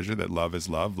is pleasure, that love is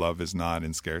love, love is not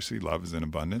in scarcity, love is in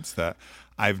abundance, that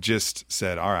I've just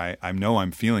said, all right, I know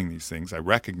I'm feeling these things, I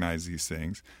recognize these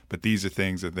things, but these are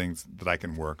things that I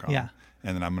can work on. Yeah.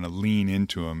 And then I'm going to lean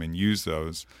into them and use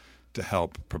those to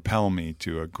help propel me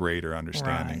to a greater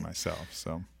understanding myself.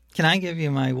 So, can I give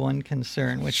you my one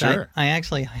concern, which sure. I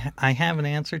actually have an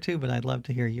answer to, but I'd love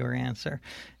to hear your answer.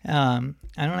 I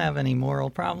don't have any moral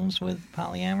problems with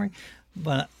polyamory,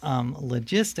 but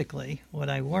logistically, what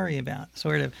I worry about,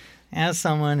 sort of as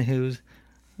someone who's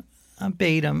a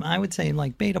beta, I would say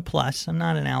like beta plus, I'm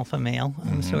not an alpha male.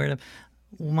 I'm sort of,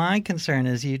 my concern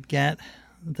is you'd get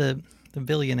the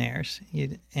billionaires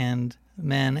and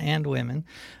men and women,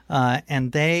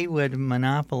 and they would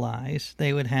monopolize,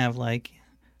 they would have like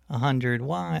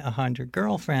 100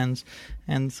 girlfriends,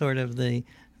 and sort of the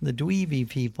dweeby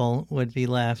people would be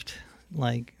left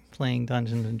like playing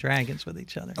Dungeons and Dragons with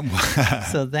each other.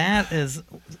 So that is,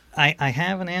 I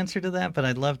have an answer to that, but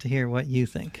I'd love to hear what you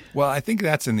think. Well, I think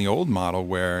that's in the old model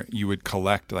where you would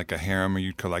collect like a harem, or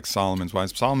you'd collect Solomon's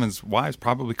wives. Solomon's wives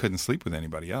probably couldn't sleep with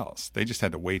anybody else. They just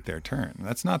had to wait their turn.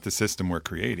 That's not the system we're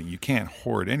creating. You can't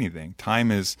hoard anything. Time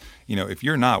is, if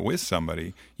you're not with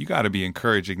somebody, you got to be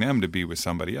encouraging them to be with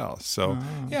somebody else. So,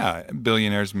 yeah,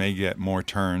 billionaires may get more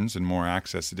turns and more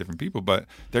access to different people, but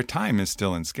their time is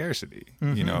still in scarcity.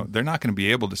 They're not going to be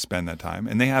able to spend that time,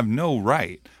 and they have no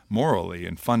right morally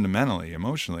and fundamentally,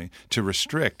 emotionally, to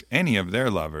restrict any of their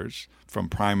lovers from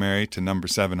primary to number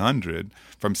 700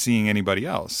 from seeing anybody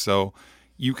else. So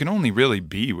you can only really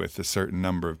be with a certain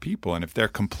number of people, and if they're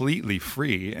completely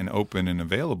free and open and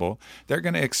available, they're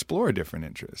going to explore different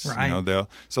interests. Right.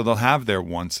 They'll have their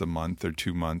once a month or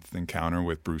 2 month encounter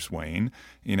with Bruce Wayne,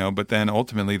 but then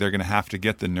ultimately they're going to have to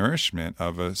get the nourishment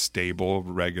of a stable,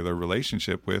 regular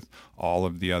relationship with all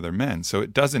of the other men. So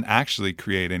it doesn't actually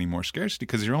create any more scarcity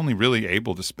because you're only really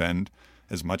able to spend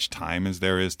as much time as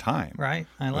there is time. Right.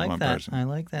 I like that. Person. I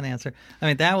like that answer. I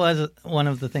mean, that was one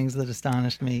of the things that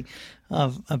astonished me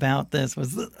about this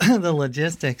was the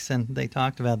logistics. And they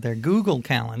talked about their Google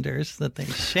calendars that they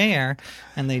share,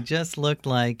 and they just looked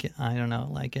like, I don't know,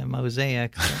 like a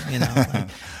mosaic,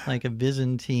 like a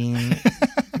Byzantine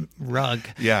rug.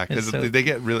 Yeah, because they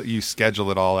get really, you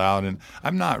schedule it all out. And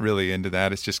I'm not really into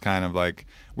that. It's just kind of like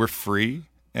we're free.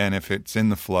 And if it's in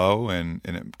the flow and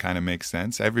it kind of makes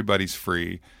sense, everybody's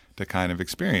free to kind of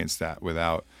experience that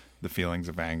without the feelings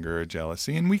of anger or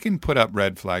jealousy. And we can put up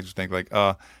red flags and think like,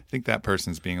 I think that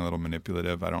person's being a little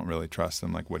manipulative. I don't really trust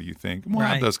them. Like, what do you think? And we'll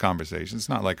have those conversations. It's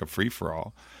not like a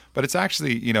free-for-all. But it's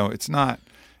actually,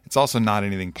 it's also not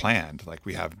anything planned. Like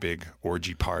we have big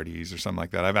orgy parties or something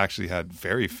like that. I've actually had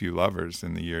very few lovers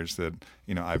in the years that,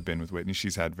 I've been with Whitney.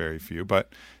 She's had very few.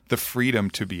 But the freedom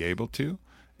to be able to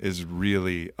is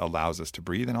really allows us to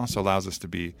breathe and also allows us to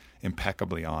be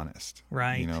impeccably honest.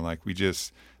 Right.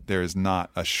 There is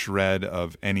not a shred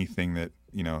of anything that,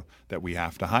 that we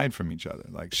have to hide from each other.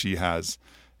 Like she has,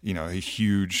 a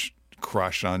huge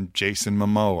crush on Jason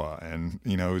Momoa and,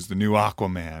 who's the new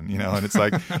Aquaman, and it's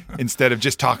like, instead of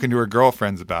just talking to her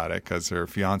girlfriends about it, because her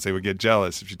fiance would get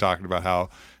jealous if she talked about how,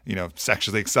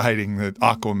 sexually exciting that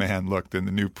Aquaman looked in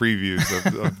the new previews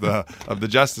of the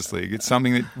Justice League. It's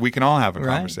something that we can all have a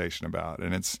conversation about.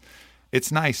 And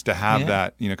it's nice to have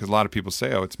that, because a lot of people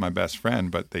say, oh, it's my best friend,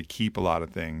 but they keep a lot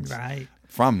of things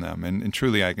from them. And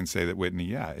truly I can say that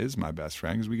Whitney, is my best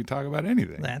friend because we can talk about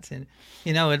anything. That's it.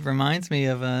 It reminds me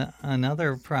of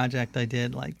another project I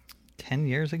did like 10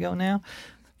 years ago now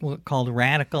called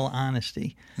Radical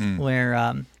Honesty,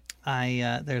 where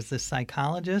there's this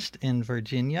psychologist in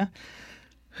Virginia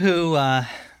who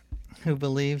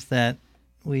believes that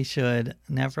we should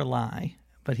never lie.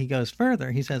 But he goes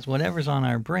further. He says whatever's on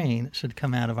our brain should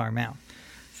come out of our mouth.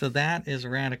 So that is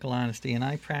radical honesty, and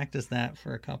I practiced that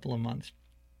for a couple of months.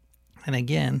 And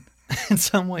again, in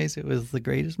some ways it was the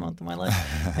greatest month of my life,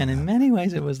 and in many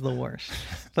ways it was the worst.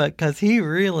 But because he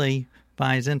really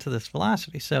buys into this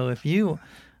philosophy. So if you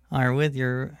are with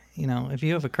your, if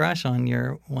you have a crush on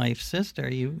your wife's sister,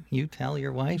 you tell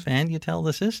your wife and you tell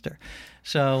the sister.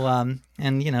 So,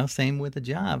 and, same with the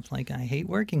job. Like, I hate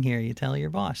working here. You tell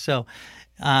your boss. So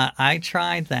I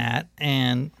tried that,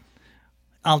 and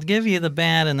I'll give you the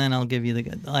bad and then I'll give you the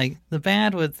good. Like, the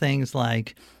bad with things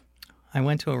like I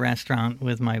went to a restaurant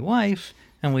with my wife,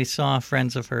 and we saw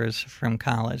friends of hers from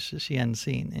college that she hadn't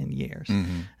seen in years.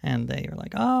 Mm-hmm. And they were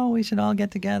like, oh, we should all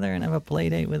get together and have a play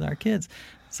date with our kids.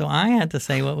 So I had to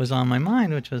say what was on my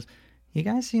mind, which was, you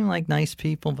guys seem like nice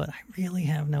people, but I really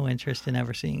have no interest in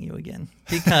ever seeing you again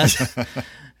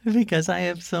because I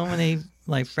have so many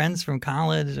like friends from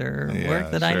college or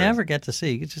work that I never get to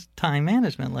see. It's just time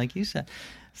management, like you said.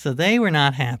 So they were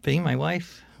not happy. My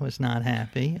wife was not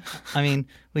happy. I mean,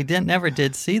 we never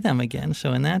did see them again.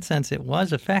 So in that sense, it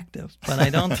was effective, but I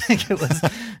don't think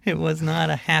it was not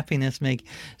a happiness making.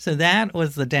 So that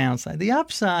was the downside. The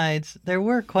upsides, there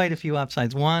were quite a few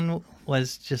upsides. One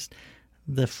was just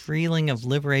the feeling of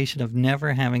liberation of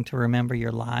never having to remember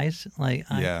your lies. Like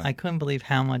I couldn't believe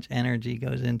how much energy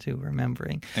goes into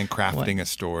remembering and crafting a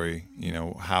story.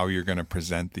 How you're going to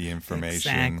present the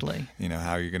information. Exactly.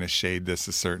 How you're going to shade this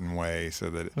a certain way so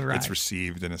that it's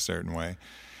received in a certain way.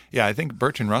 Yeah, I think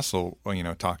Bertrand Russell,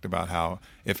 talked about how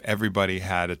if everybody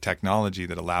had a technology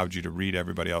that allowed you to read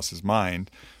everybody else's mind,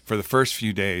 for the first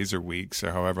few days or weeks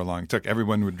or however long it took,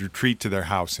 everyone would retreat to their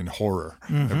house in horror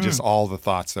of just all the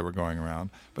thoughts that were going around.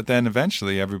 But then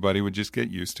eventually everybody would just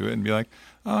get used to it and be like,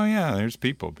 oh, yeah, there's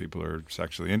people. People are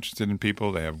sexually interested in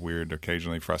people. They have weird,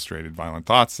 occasionally frustrated, violent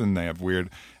thoughts, and they have we're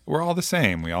all the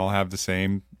same. We all have the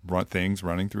same things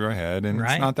running through our head, and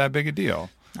it's not that big a deal.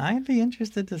 I'd be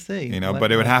interested to see. But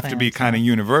it would have to be kind of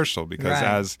universal because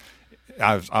as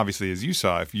obviously as you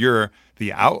saw, if you're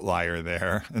the outlier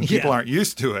there and people aren't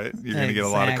used to it, you're going to get a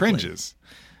lot of cringes.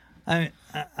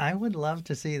 I would love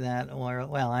to see that,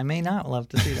 I may not love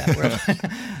to see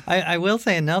that. I will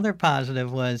say another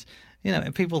positive was,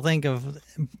 people think of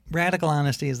radical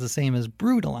honesty as the same as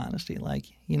brutal honesty, like,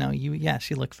 you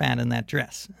look fat in that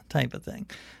dress type of thing.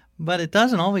 But it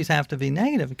doesn't always have to be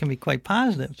negative. It can be quite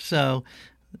positive. So,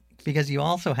 because you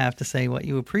also have to say what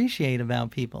you appreciate about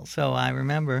people. So I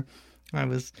remember I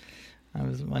was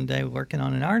one day working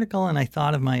on an article, and I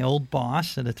thought of my old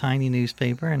boss at a tiny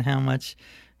newspaper and how much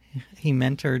he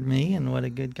mentored me and what a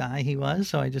good guy he was.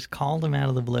 So I just called him out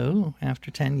of the blue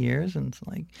after 10 years and it's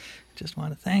like, just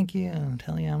want to thank you and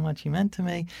tell you how much you meant to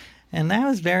me. And that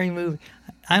was very moving.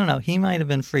 I don't know, he might have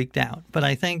been freaked out, but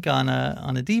I think on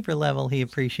a deeper level, he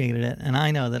appreciated it. And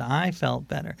I know that I felt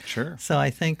better. Sure. So I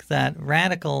think that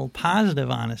radical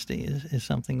positive honesty is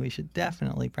something we should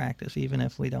definitely practice, even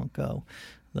if we don't go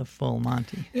the full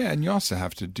Monty. Yeah, and you also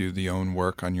have to do the own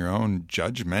work on your own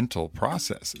judgmental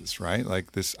processes, right?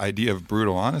 Like this idea of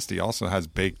brutal honesty also has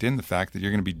baked in the fact that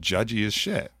you're going to be judgy as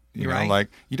shit. You know, like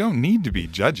you don't need to be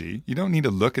judgy. You don't need to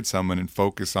look at someone and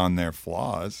focus on their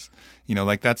flaws.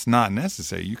 Like that's not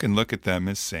necessary. You can look at them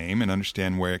as same and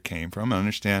understand where it came from and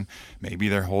understand maybe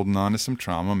they're holding on to some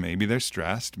trauma. Maybe they're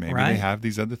stressed. Maybe they have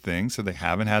these other things. So they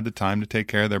haven't had the time to take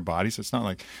care of their body. So it's not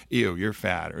like, ew, you're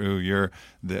fat or ew, you're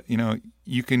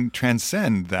you can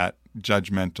transcend that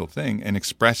judgmental thing and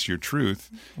express your truth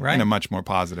in a much more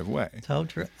positive way. So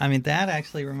true. I mean, that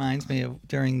actually reminds me of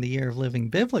during the year of living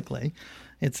biblically,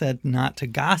 it said not to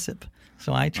gossip.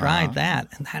 So I tried that,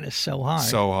 and that is so hard.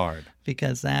 So hard.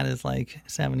 Because that is like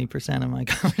 70% of my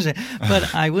conversation.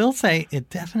 But I will say it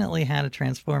definitely had a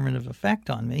transformative effect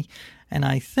on me. And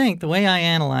I think the way I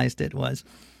analyzed it was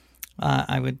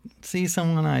I would see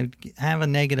someone, I'd have a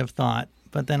negative thought,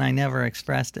 but then I never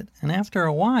expressed it. And after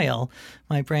a while,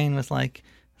 my brain was like,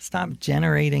 stop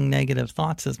generating negative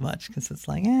thoughts as much because it's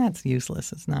like, it's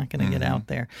useless. It's not going to get out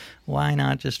there. Why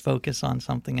not just focus on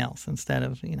something else instead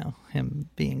of, him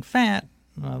being fat,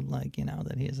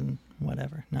 that he isn't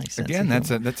whatever. Nice. Again,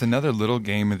 that's another little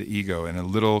game of the ego and a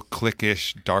little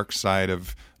cliquish dark side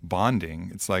of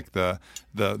bonding. It's like the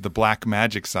black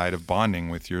magic side of bonding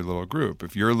with your little group.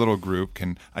 If your little group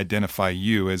can identify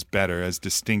you as better, as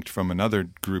distinct from another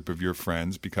group of your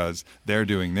friends because they're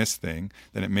doing this thing,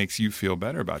 then it makes you feel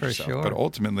better about yourself. Sure. But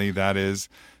ultimately, that is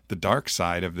the dark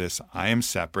side of this. I am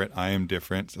separate, I am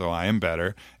different, so I am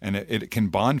better. And it can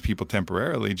bond people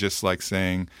temporarily, just like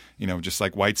saying, just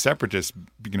like white separatists,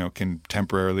 can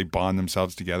temporarily bond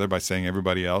themselves together by saying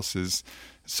everybody else is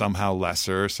somehow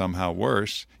lesser, somehow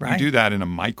worse. Right. You do that in a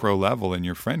micro level in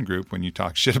your friend group when you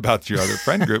talk shit about your other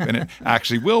friend group, and it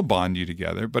actually will bond you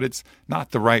together, but it's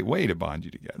not the right way to bond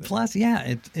you together. Plus,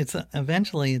 it's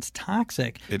eventually it's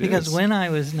toxic. Because when I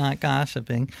was not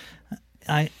gossiping,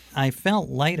 I felt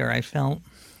lighter. I felt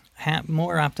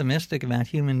more optimistic about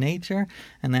human nature,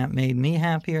 and that made me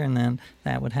happier, and then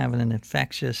that would have an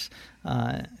infectious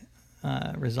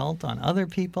result on other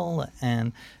people.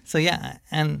 And so,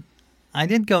 and I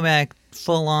did go back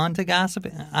full on to gossip.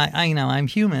 I'm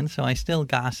human, so I still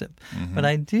gossip, but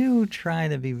I do try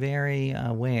to be very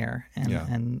aware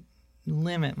and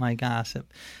limit my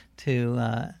gossip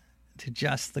to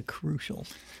just the crucial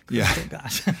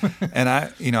gossip. And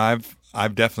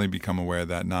I've definitely become aware of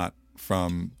that, not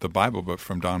from the Bible, but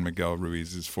from Don Miguel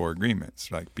Ruiz's 4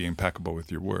 Agreements, like be impeccable with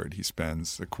your word. He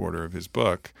spends a quarter of his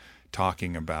book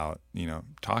talking about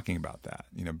that,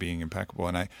 being impeccable.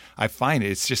 And I find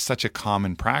it's just such a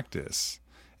common practice.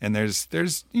 And there's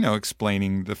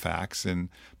explaining the facts,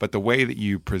 but the way that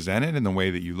you present it and the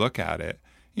way that you look at it,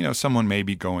 someone may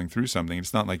be going through something.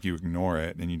 It's not like you ignore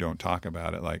it and you don't talk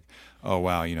about it like, oh,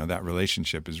 wow, that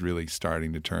relationship is really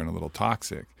starting to turn a little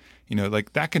toxic.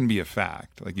 Like that can be a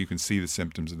fact. Like you can see the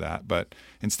symptoms of that. But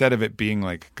instead of it being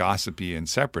like gossipy and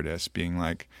separatist, being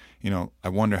like, I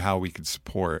wonder how we could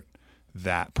support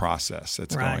that process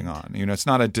that's going on. It's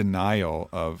not a denial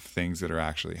of things that are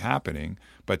actually happening,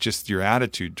 but just your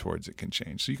attitude towards it can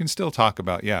change. So you can still talk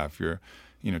about, if you're,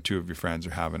 two of your friends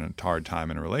are having a hard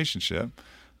time in a relationship,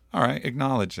 all right,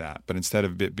 acknowledge that. But instead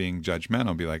of it being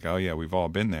judgmental, be like, oh yeah, we've all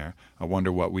been there. I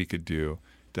wonder what we could do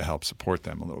to help support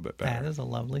them a little bit better. That is a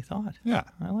lovely thought. Yeah.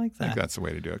 I like that. I think that's the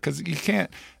way to do it. Because you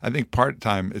can't, I think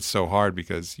part-time it's so hard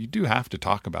because you do have to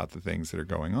talk about the things that are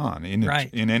going on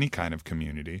in any kind of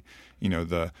community.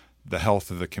 The health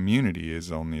of the community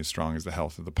is only as strong as the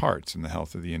health of the parts and the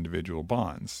health of the individual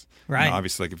bonds. Right.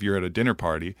 Obviously, like if you're at a dinner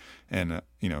party and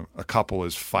a couple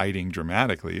is fighting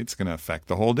dramatically, it's going to affect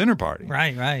the whole dinner party.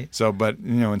 Right. So, but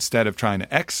instead of trying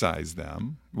to excise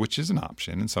them, which is an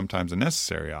option and sometimes a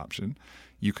necessary option,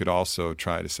 you could also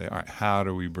try to say, all right, how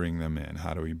do we bring them in?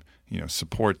 How do we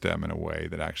support them in a way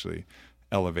that actually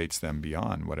elevates them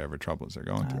beyond whatever troubles they're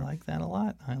going through? I like that a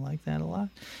lot.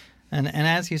 And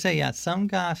as you say, some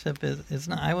gossip is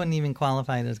not, I wouldn't even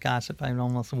qualify it as gossip. I'd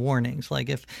almost warnings. Like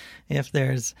if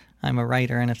there's, I'm a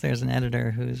writer, and if there's an editor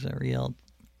who's a real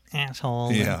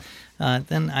asshole,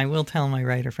 then I will tell my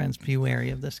writer friends, be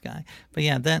wary of this guy.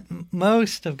 But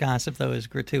most of gossip, though, is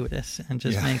gratuitous and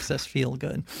just makes us feel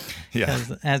good.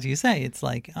 Because as you say, it's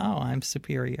like, oh, I'm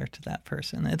superior to that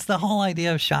person. It's the whole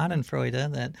idea of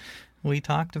Schadenfreude that we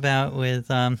talked about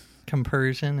with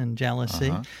compersion and jealousy.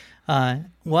 Uh-huh.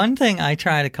 One thing I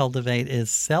try to cultivate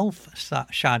is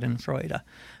self-Schadenfreude,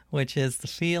 which is the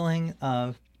feeling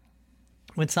of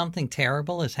when something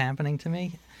terrible is happening to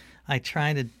me, I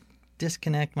try to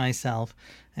disconnect myself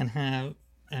and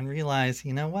realize,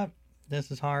 what, this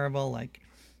is horrible. Like,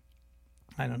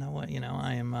 I don't know what,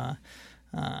 I am,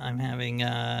 I'm having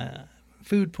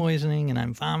food poisoning and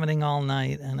I'm vomiting all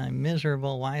night and I'm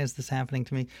miserable. Why is this happening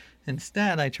to me?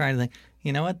 Instead, I try to think,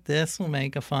 what, this will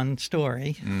make a fun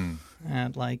story.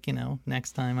 At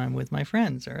next time I'm with my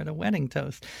friends or at a wedding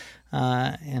toast.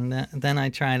 And then I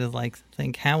try to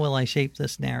think, how will I shape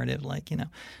this narrative?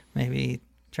 Maybe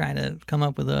try to come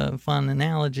up with a fun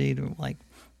analogy to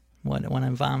when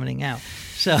I'm vomiting out.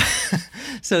 So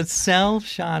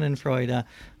self-Schadenfreude,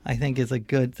 I think, is a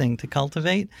good thing to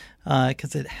cultivate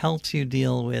because it helps you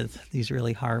deal with these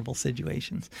really horrible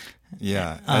situations.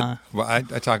 Yeah. I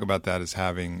talk about that as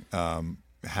having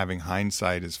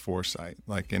hindsight as foresight.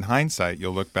 Like in hindsight,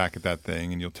 you'll look back at that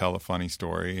thing and you'll tell a funny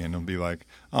story and it'll be like,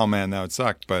 oh man, that would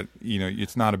suck. But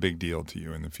it's not a big deal to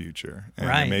you in the future.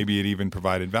 And maybe it even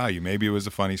provided value. Maybe it was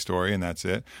a funny story and that's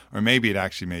it. Or maybe it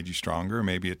actually made you stronger.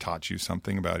 Maybe it taught you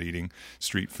something about eating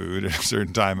street food at a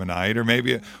certain time of night. Or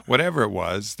maybe whatever it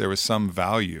was, there was some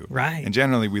value. Right. And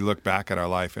generally we look back at our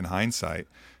life in hindsight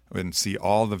and see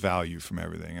all the value from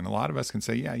everything. And a lot of us can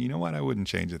say, yeah, you know what? I wouldn't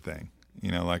change a thing.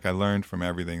 I learned from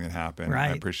everything that happened. Right.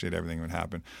 I appreciate everything that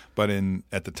happened. But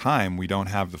at the time, we don't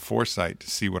have the foresight to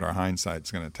see what our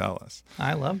hindsight's going to tell us.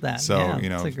 I love that. So,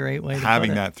 it's a great way to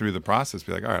having put it. that through the process,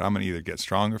 be like, all right, I'm going to either get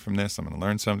stronger from this, I'm going to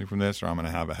learn something from this, or I'm going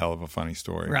to have a hell of a funny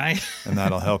story. Right. And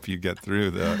that'll help you get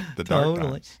through the dark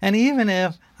times. And even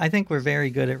if, I think we're very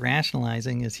good at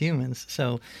rationalizing as humans,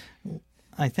 so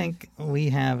I think we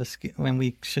have when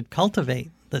we should cultivate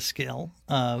the skill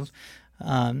of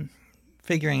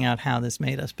figuring out how this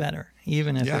made us better,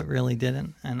 even if it really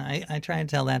didn't. And I try to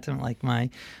tell that to him. Like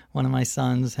one of my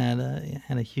sons had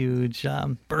a huge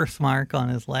birthmark on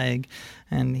his leg,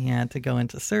 and he had to go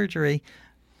into surgery.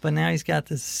 But now he's got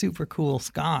this super cool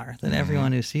scar that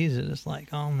everyone who sees it is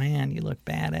like, oh man, you look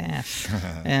badass.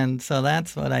 And so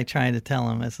that's what I try to tell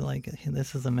him is like,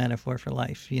 this is a metaphor for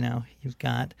life. You've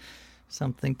got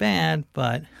something bad,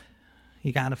 but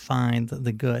you got to find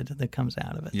the good that comes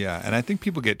out of it. Yeah, and I think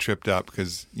people get tripped up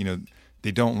because,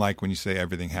 they don't like when you say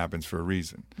everything happens for a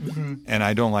reason. Mm-hmm. And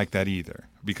I don't like that either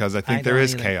because I think there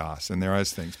is chaos and there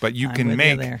is things. But you can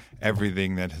make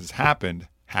everything that has happened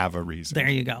have a reason. There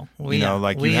you go. We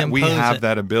have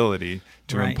that ability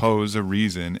to impose a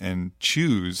reason and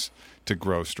choose to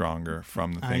grow stronger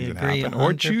from the things that happen,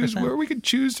 100%. Or we could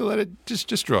choose to let it just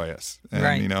destroy us, and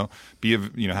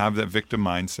have that victim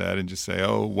mindset and just say,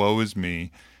 "Oh, woe is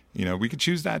me," We could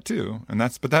choose that too. And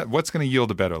what's going to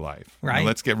yield a better life? Right.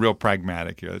 Let's get real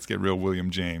pragmatic here. Let's get real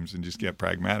William James and just get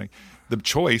pragmatic. The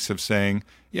choice of saying,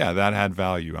 yeah, that had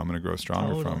value. I'm going to grow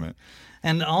stronger from it.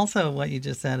 And also what you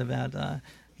just said about,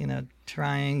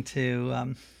 trying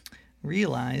to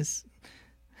realize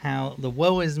how the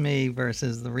woe is me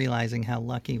versus the realizing how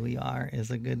lucky we are is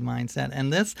a good mindset.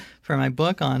 And this, for my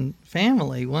book on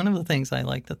family, one of the things I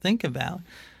like to think about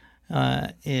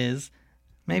is,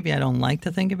 maybe I don't like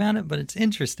to think about it, but it's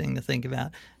interesting to think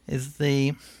about, is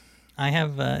I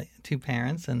have 2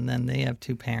 parents and then they have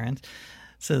 2 parents.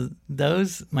 So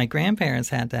my grandparents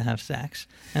had to have sex,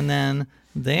 and then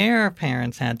their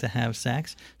parents had to have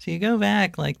sex. So you go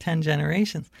back like 10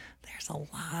 generations, there's a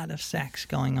lot of sex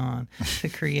going on to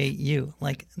create you.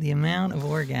 Like the amount of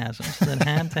orgasms that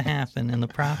had to happen in the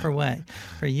proper way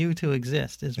for you to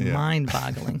exist is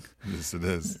mind-boggling. Yes, it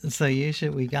is. So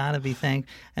we got to be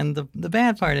thankful. And the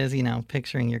bad part is,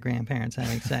 picturing your grandparents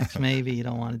having sex. Maybe you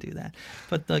don't want to do that.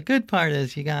 But the good part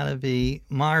is you got to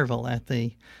marvel at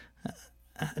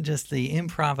just the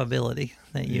improbability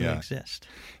that you exist.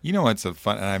 It's a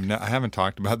fun, and I haven't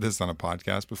talked about this on a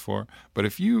podcast before, but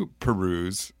if you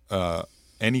peruse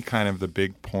any kind of the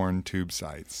big porn tube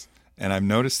sites, and I've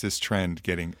noticed this trend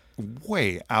getting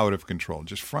way out of control,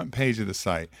 just front page of the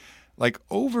site, like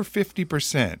over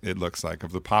 50%, it looks like,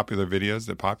 of the popular videos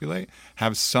that populate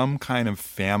have some kind of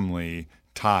family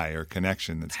tie or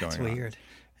connection that's going on. That's weird.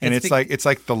 And it's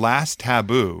like the last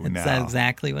taboo now. That's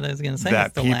exactly what I was going to say.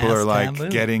 That people are like taboo.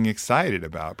 Getting excited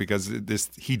about, because this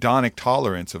hedonic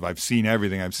tolerance of I've seen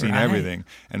everything.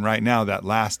 And right now that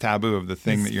last taboo of the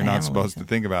thing that you're not supposed to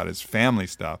think about is family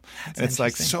stuff. That's and it's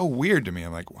like so weird to me.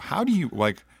 I'm like, how do you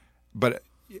but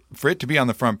for it to be on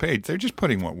the front page, they're just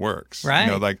putting what works.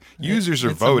 Right. Users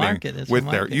are voting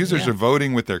with their users are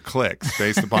voting with their clicks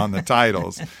based upon the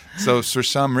titles. So for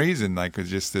some reason, it's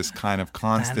just this kind of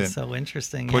constant so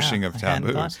interesting pushing of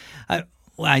taboos.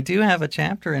 I do have a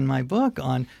chapter in my book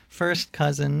on first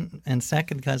cousin and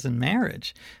second cousin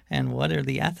marriage and what are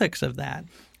the ethics of that.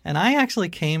 And I actually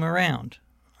came around.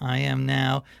 I'm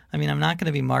not going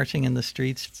to be marching in the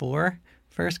streets for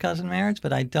first cousin marriage,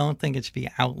 but I don't think it should be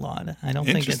outlawed. I don't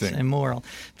think it's immoral,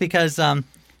 because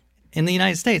in the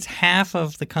United States, half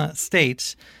of the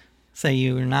states say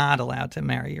you're not allowed to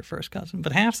marry your first cousin,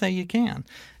 but half say you can.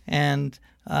 And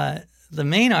the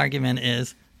main argument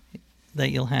is that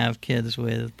you'll have kids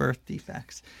with birth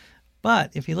defects.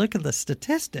 But if you look at the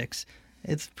statistics,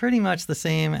 it's pretty much the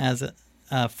same as a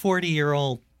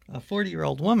 40-year-old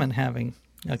woman having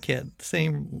a kid,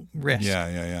 same risk.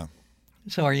 Yeah.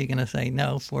 So are you going to say,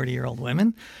 no, 40-year-old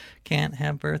women can't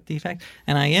have birth defects?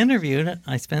 And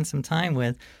I spent some time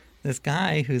with this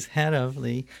guy who's head of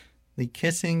the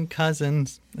Kissing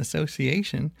Cousins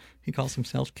Association. He calls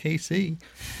himself KC.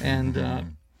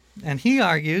 And he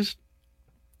argues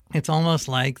it's almost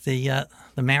like the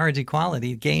marriage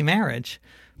equality, gay marriage,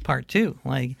 part 2.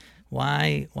 Like,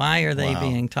 why are they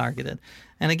being targeted?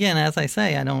 And again, as I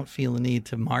say, I don't feel the need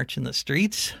to march in the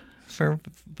streets,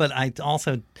 but I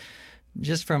also,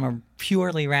 just from a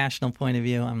purely rational point of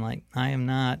view, I'm like, I am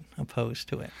not opposed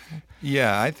to it.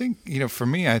 Yeah, I think, for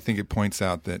me, I think it points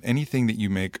out that anything that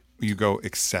you go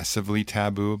excessively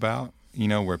taboo about,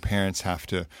 where parents have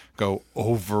to go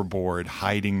overboard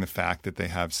hiding the fact that they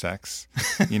have sex,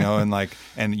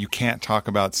 and you can't talk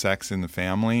about sex in the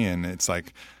family, and it's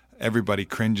like everybody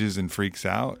cringes and freaks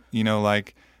out,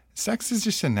 sex is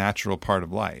just a natural part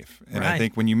of life. And I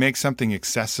think when you make something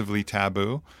excessively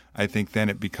taboo, I think then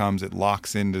it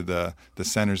locks into the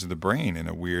centers of the brain in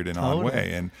a weird and odd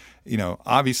way. And,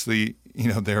 obviously,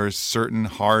 there are certain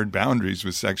hard boundaries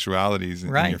with sexualities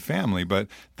in your family, but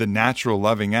the natural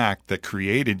loving act that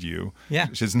created you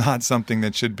is not something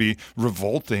that should be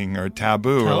revolting or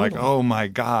taboo or like, oh my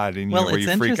God, and where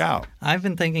you freak out. I've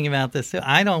been thinking about this too.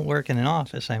 I don't work in an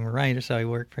office. I'm a writer, so I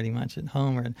work pretty much at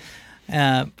home.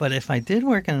 But if I did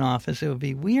work in an office, it would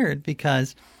be weird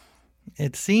because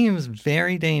it seems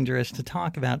very dangerous to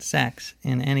talk about sex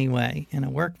in any way in a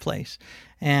workplace.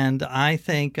 And I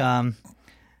think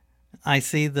I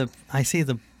see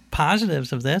the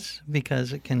positives of this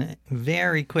because it can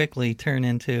very quickly turn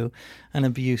into an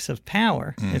abuse of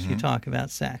power if you talk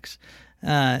about sex.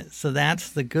 So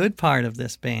that's the good part of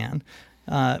this ban.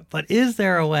 But is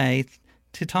there a way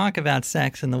to talk about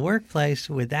sex in the workplace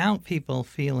without people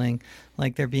feeling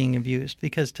like they're being abused?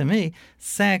 Because to me,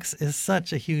 sex is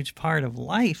such a huge part of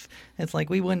life. It's like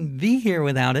we wouldn't be here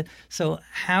without it. So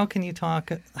how can you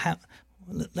talk?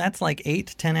 That's like 8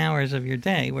 to 10 hours of your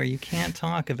day where you can't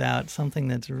talk about something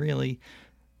that's really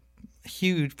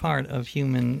huge part of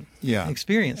human Yeah.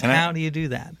 experience. And How do you do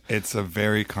that? It's a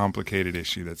very complicated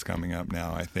issue that's coming up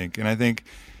now, I think. And I think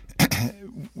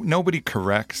nobody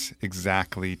corrects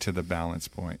exactly to the balance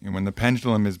point. And when the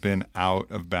pendulum has been out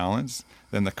of balance,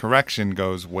 then the correction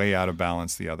goes way out of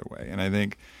balance the other way. And I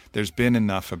think there's been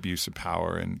enough abuse of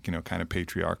power and, kind of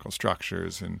patriarchal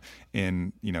structures and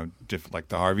like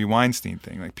the Harvey Weinstein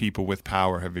thing, like people with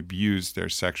power have abused their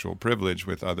sexual privilege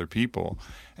with other people.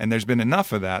 And there's been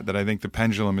enough of that I think the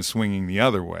pendulum is swinging the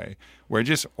other way, where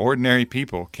just ordinary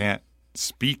people can't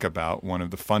speak about one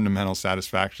of the fundamental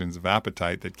satisfactions of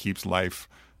appetite that keeps life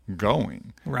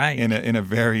going, right? In a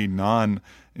very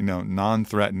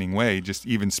non-threatening way. Just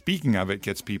even speaking of it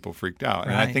gets people freaked out,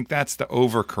 and I think that's the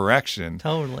overcorrection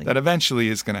totally that eventually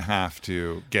is going to have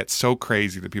to get so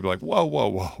crazy that people are like,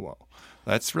 whoa.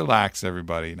 Let's relax,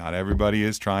 everybody. Not everybody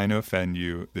is trying to offend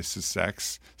you. This is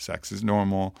sex. Sex is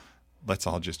normal. Let's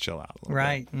all just chill out a little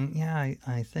right. bit. And yeah,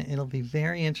 I think it'll be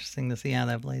very interesting to see how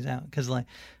that plays out, because like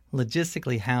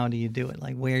logistically, how do you do it?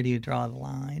 Like, where do you draw the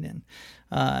line? And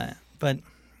but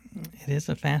it is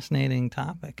a fascinating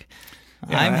topic.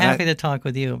 Yeah, I'm happy to talk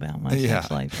with you about my sex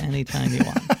life anytime you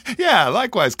want. Yeah,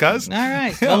 likewise, cuz. All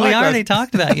right. Well, we already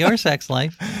talked about your sex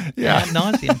life ad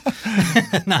nauseum.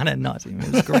 Not ad nauseum.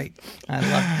 It was great.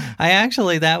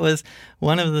 That was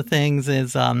one of the things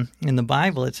is in the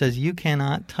Bible, it says you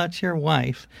cannot touch your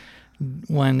wife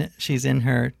when she's in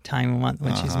her time of month,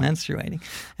 when she's menstruating.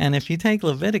 And if you take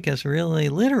Leviticus really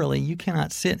literally, you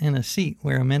cannot sit in a seat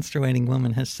where a menstruating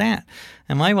woman has sat.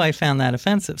 And my wife found that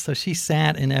offensive, so she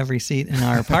sat in every seat in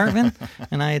our apartment,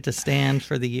 and I had to stand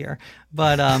for the year.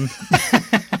 But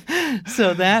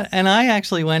so that, and I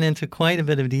actually went into quite a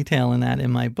bit of detail in that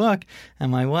in my book,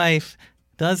 and my wife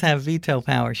does have veto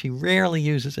power. She rarely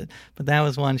uses it, but that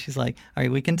was one. She's like, all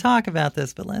right, we can talk about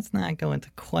this, but let's not go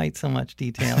into quite so much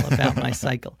detail about my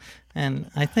cycle. And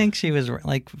I think she was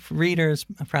like, readers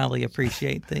probably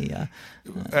appreciate the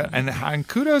and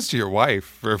kudos to your wife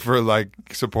for like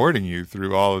supporting you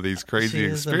through all of these crazy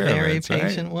experiments. She's a very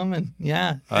patient woman.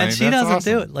 Yeah. And she doesn't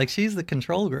do it. Like, she's the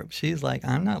control group. She's like,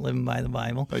 I'm not living by the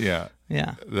Bible. Yeah.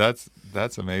 Yeah. That's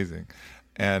amazing.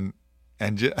 And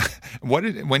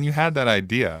when you had that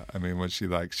idea, I mean, was she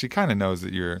like? She kind of knows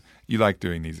that you like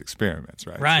doing these experiments,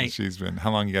 right? Right. So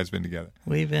how long you guys been together?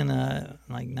 We've been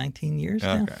like 19 years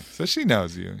now. Okay, so she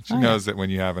knows you. She knows that when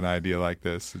you have an idea like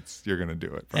this, you're going to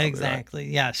do it. Probably,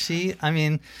 exactly. Right?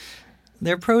 Yeah.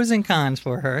 There are pros and cons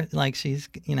for her. Like, she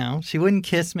wouldn't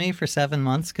kiss me for 7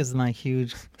 months because of my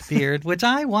huge beard, which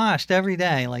I washed every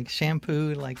day, like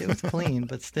shampooed, like it was clean,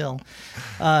 but still.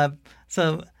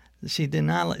 So. She did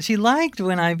not. She liked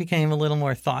when I became a little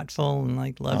more thoughtful and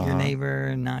like love your neighbor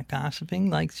and not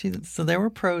gossiping. So there were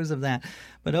pros of that,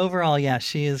 but overall, yeah,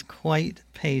 she is quite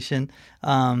patient.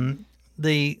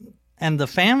 The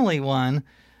family one,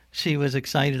 she was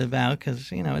excited about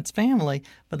because it's family.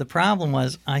 But the problem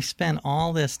was I spent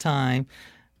all this time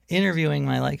interviewing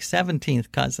my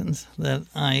 17th cousins that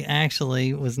I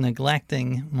actually was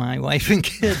neglecting my wife and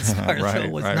kids part. Right, so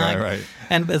it was right.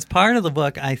 And as part of the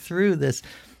book, I threw this.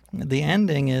 The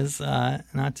ending is,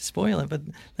 not to spoil it, but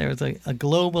there was a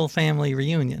global family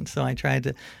reunion. So I tried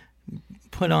to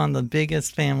put on the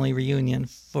biggest family reunion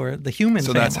for the human family.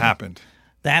 So that's happened.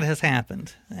 That has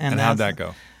happened. And how'd that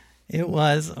go? It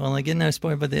was, well, I get no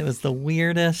spoiler, but it was the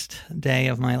weirdest day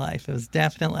of my life. It was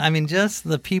definitely, just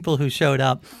the people who showed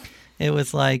up. It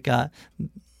was like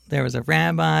there was a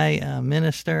rabbi, a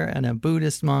minister, and a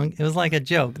Buddhist monk. It was like a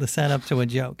joke, the setup to a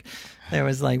joke. There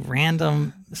was like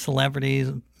random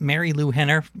celebrities, Mary Lou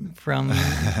Henner from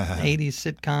 80s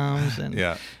sitcoms,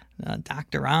 and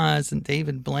Dr. Oz and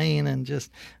David Blaine, and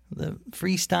just the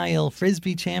freestyle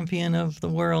Frisbee champion of the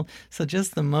world. So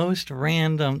just the most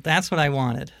random. That's what I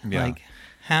wanted. Yeah. Like,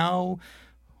 how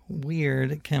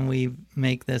weird can we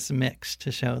make this mix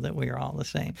to show that we are all the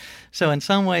same? So in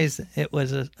some ways, it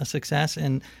was a success.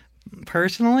 And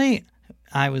personally,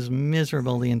 I was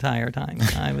miserable the entire time.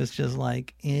 I was just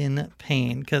like in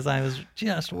pain because I was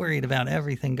just worried about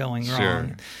everything going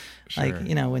wrong. Sure. Like,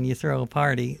 when you throw a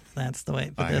party, that's the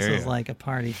way. But this was like a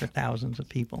party for thousands of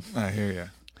people. I hear you.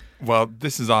 Well,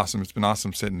 this is awesome. It's been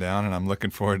awesome sitting down, and I'm looking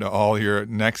forward to all your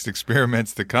next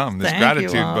experiments to come. This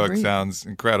gratitude book sounds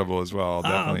incredible as well.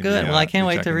 Definitely. Good. Well, I can't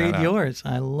wait to read yours.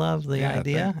 I love the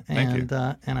idea, thank you.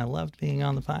 And I loved being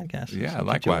on the podcast. Yeah,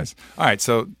 likewise. All right,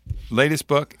 so latest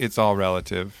book, It's All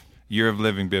Relative, Year of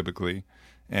Living Biblically,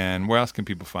 and where else can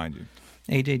people find you?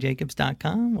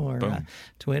 ajjacobs.com or Boom.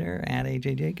 Twitter at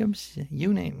ajjacobs.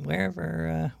 You name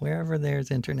wherever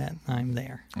there's internet, I'm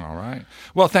there. All right.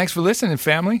 Well, thanks for listening,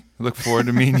 family. Look forward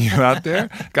to meeting you out there.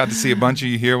 Got to see a bunch of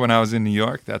you here when I was in New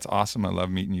York. That's awesome. I love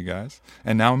meeting you guys.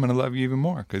 And now I'm going to love you even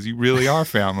more because you really are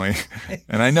family.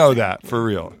 And I know that for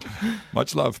real.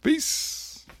 Much love.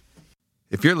 Peace.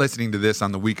 If you're listening to this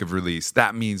on the week of release,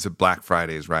 that means that Black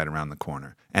Friday is right around the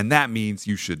corner. And that means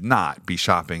you should not be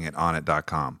shopping at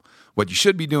Onnit.com. What you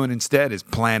should be doing instead is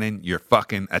planning your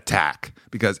fucking attack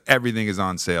because everything is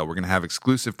on sale. We're going to have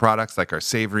exclusive products like our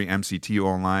savory MCT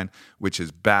oil line, which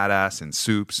is badass in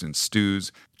soups and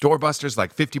stews. Doorbusters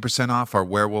like 50% off our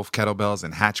werewolf kettlebells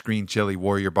and Hatch Green Chili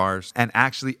Warrior bars. And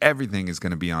actually everything is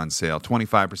going to be on sale.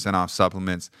 25% off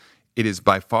supplements. It is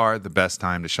by far the best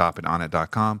time to shop at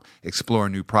Onnit.com, explore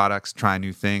new products, try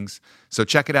new things. So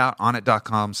check it out,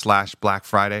 Onnit.com/Black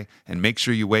Friday, and make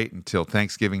sure you wait until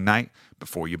Thanksgiving night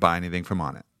before you buy anything from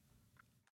Onnit.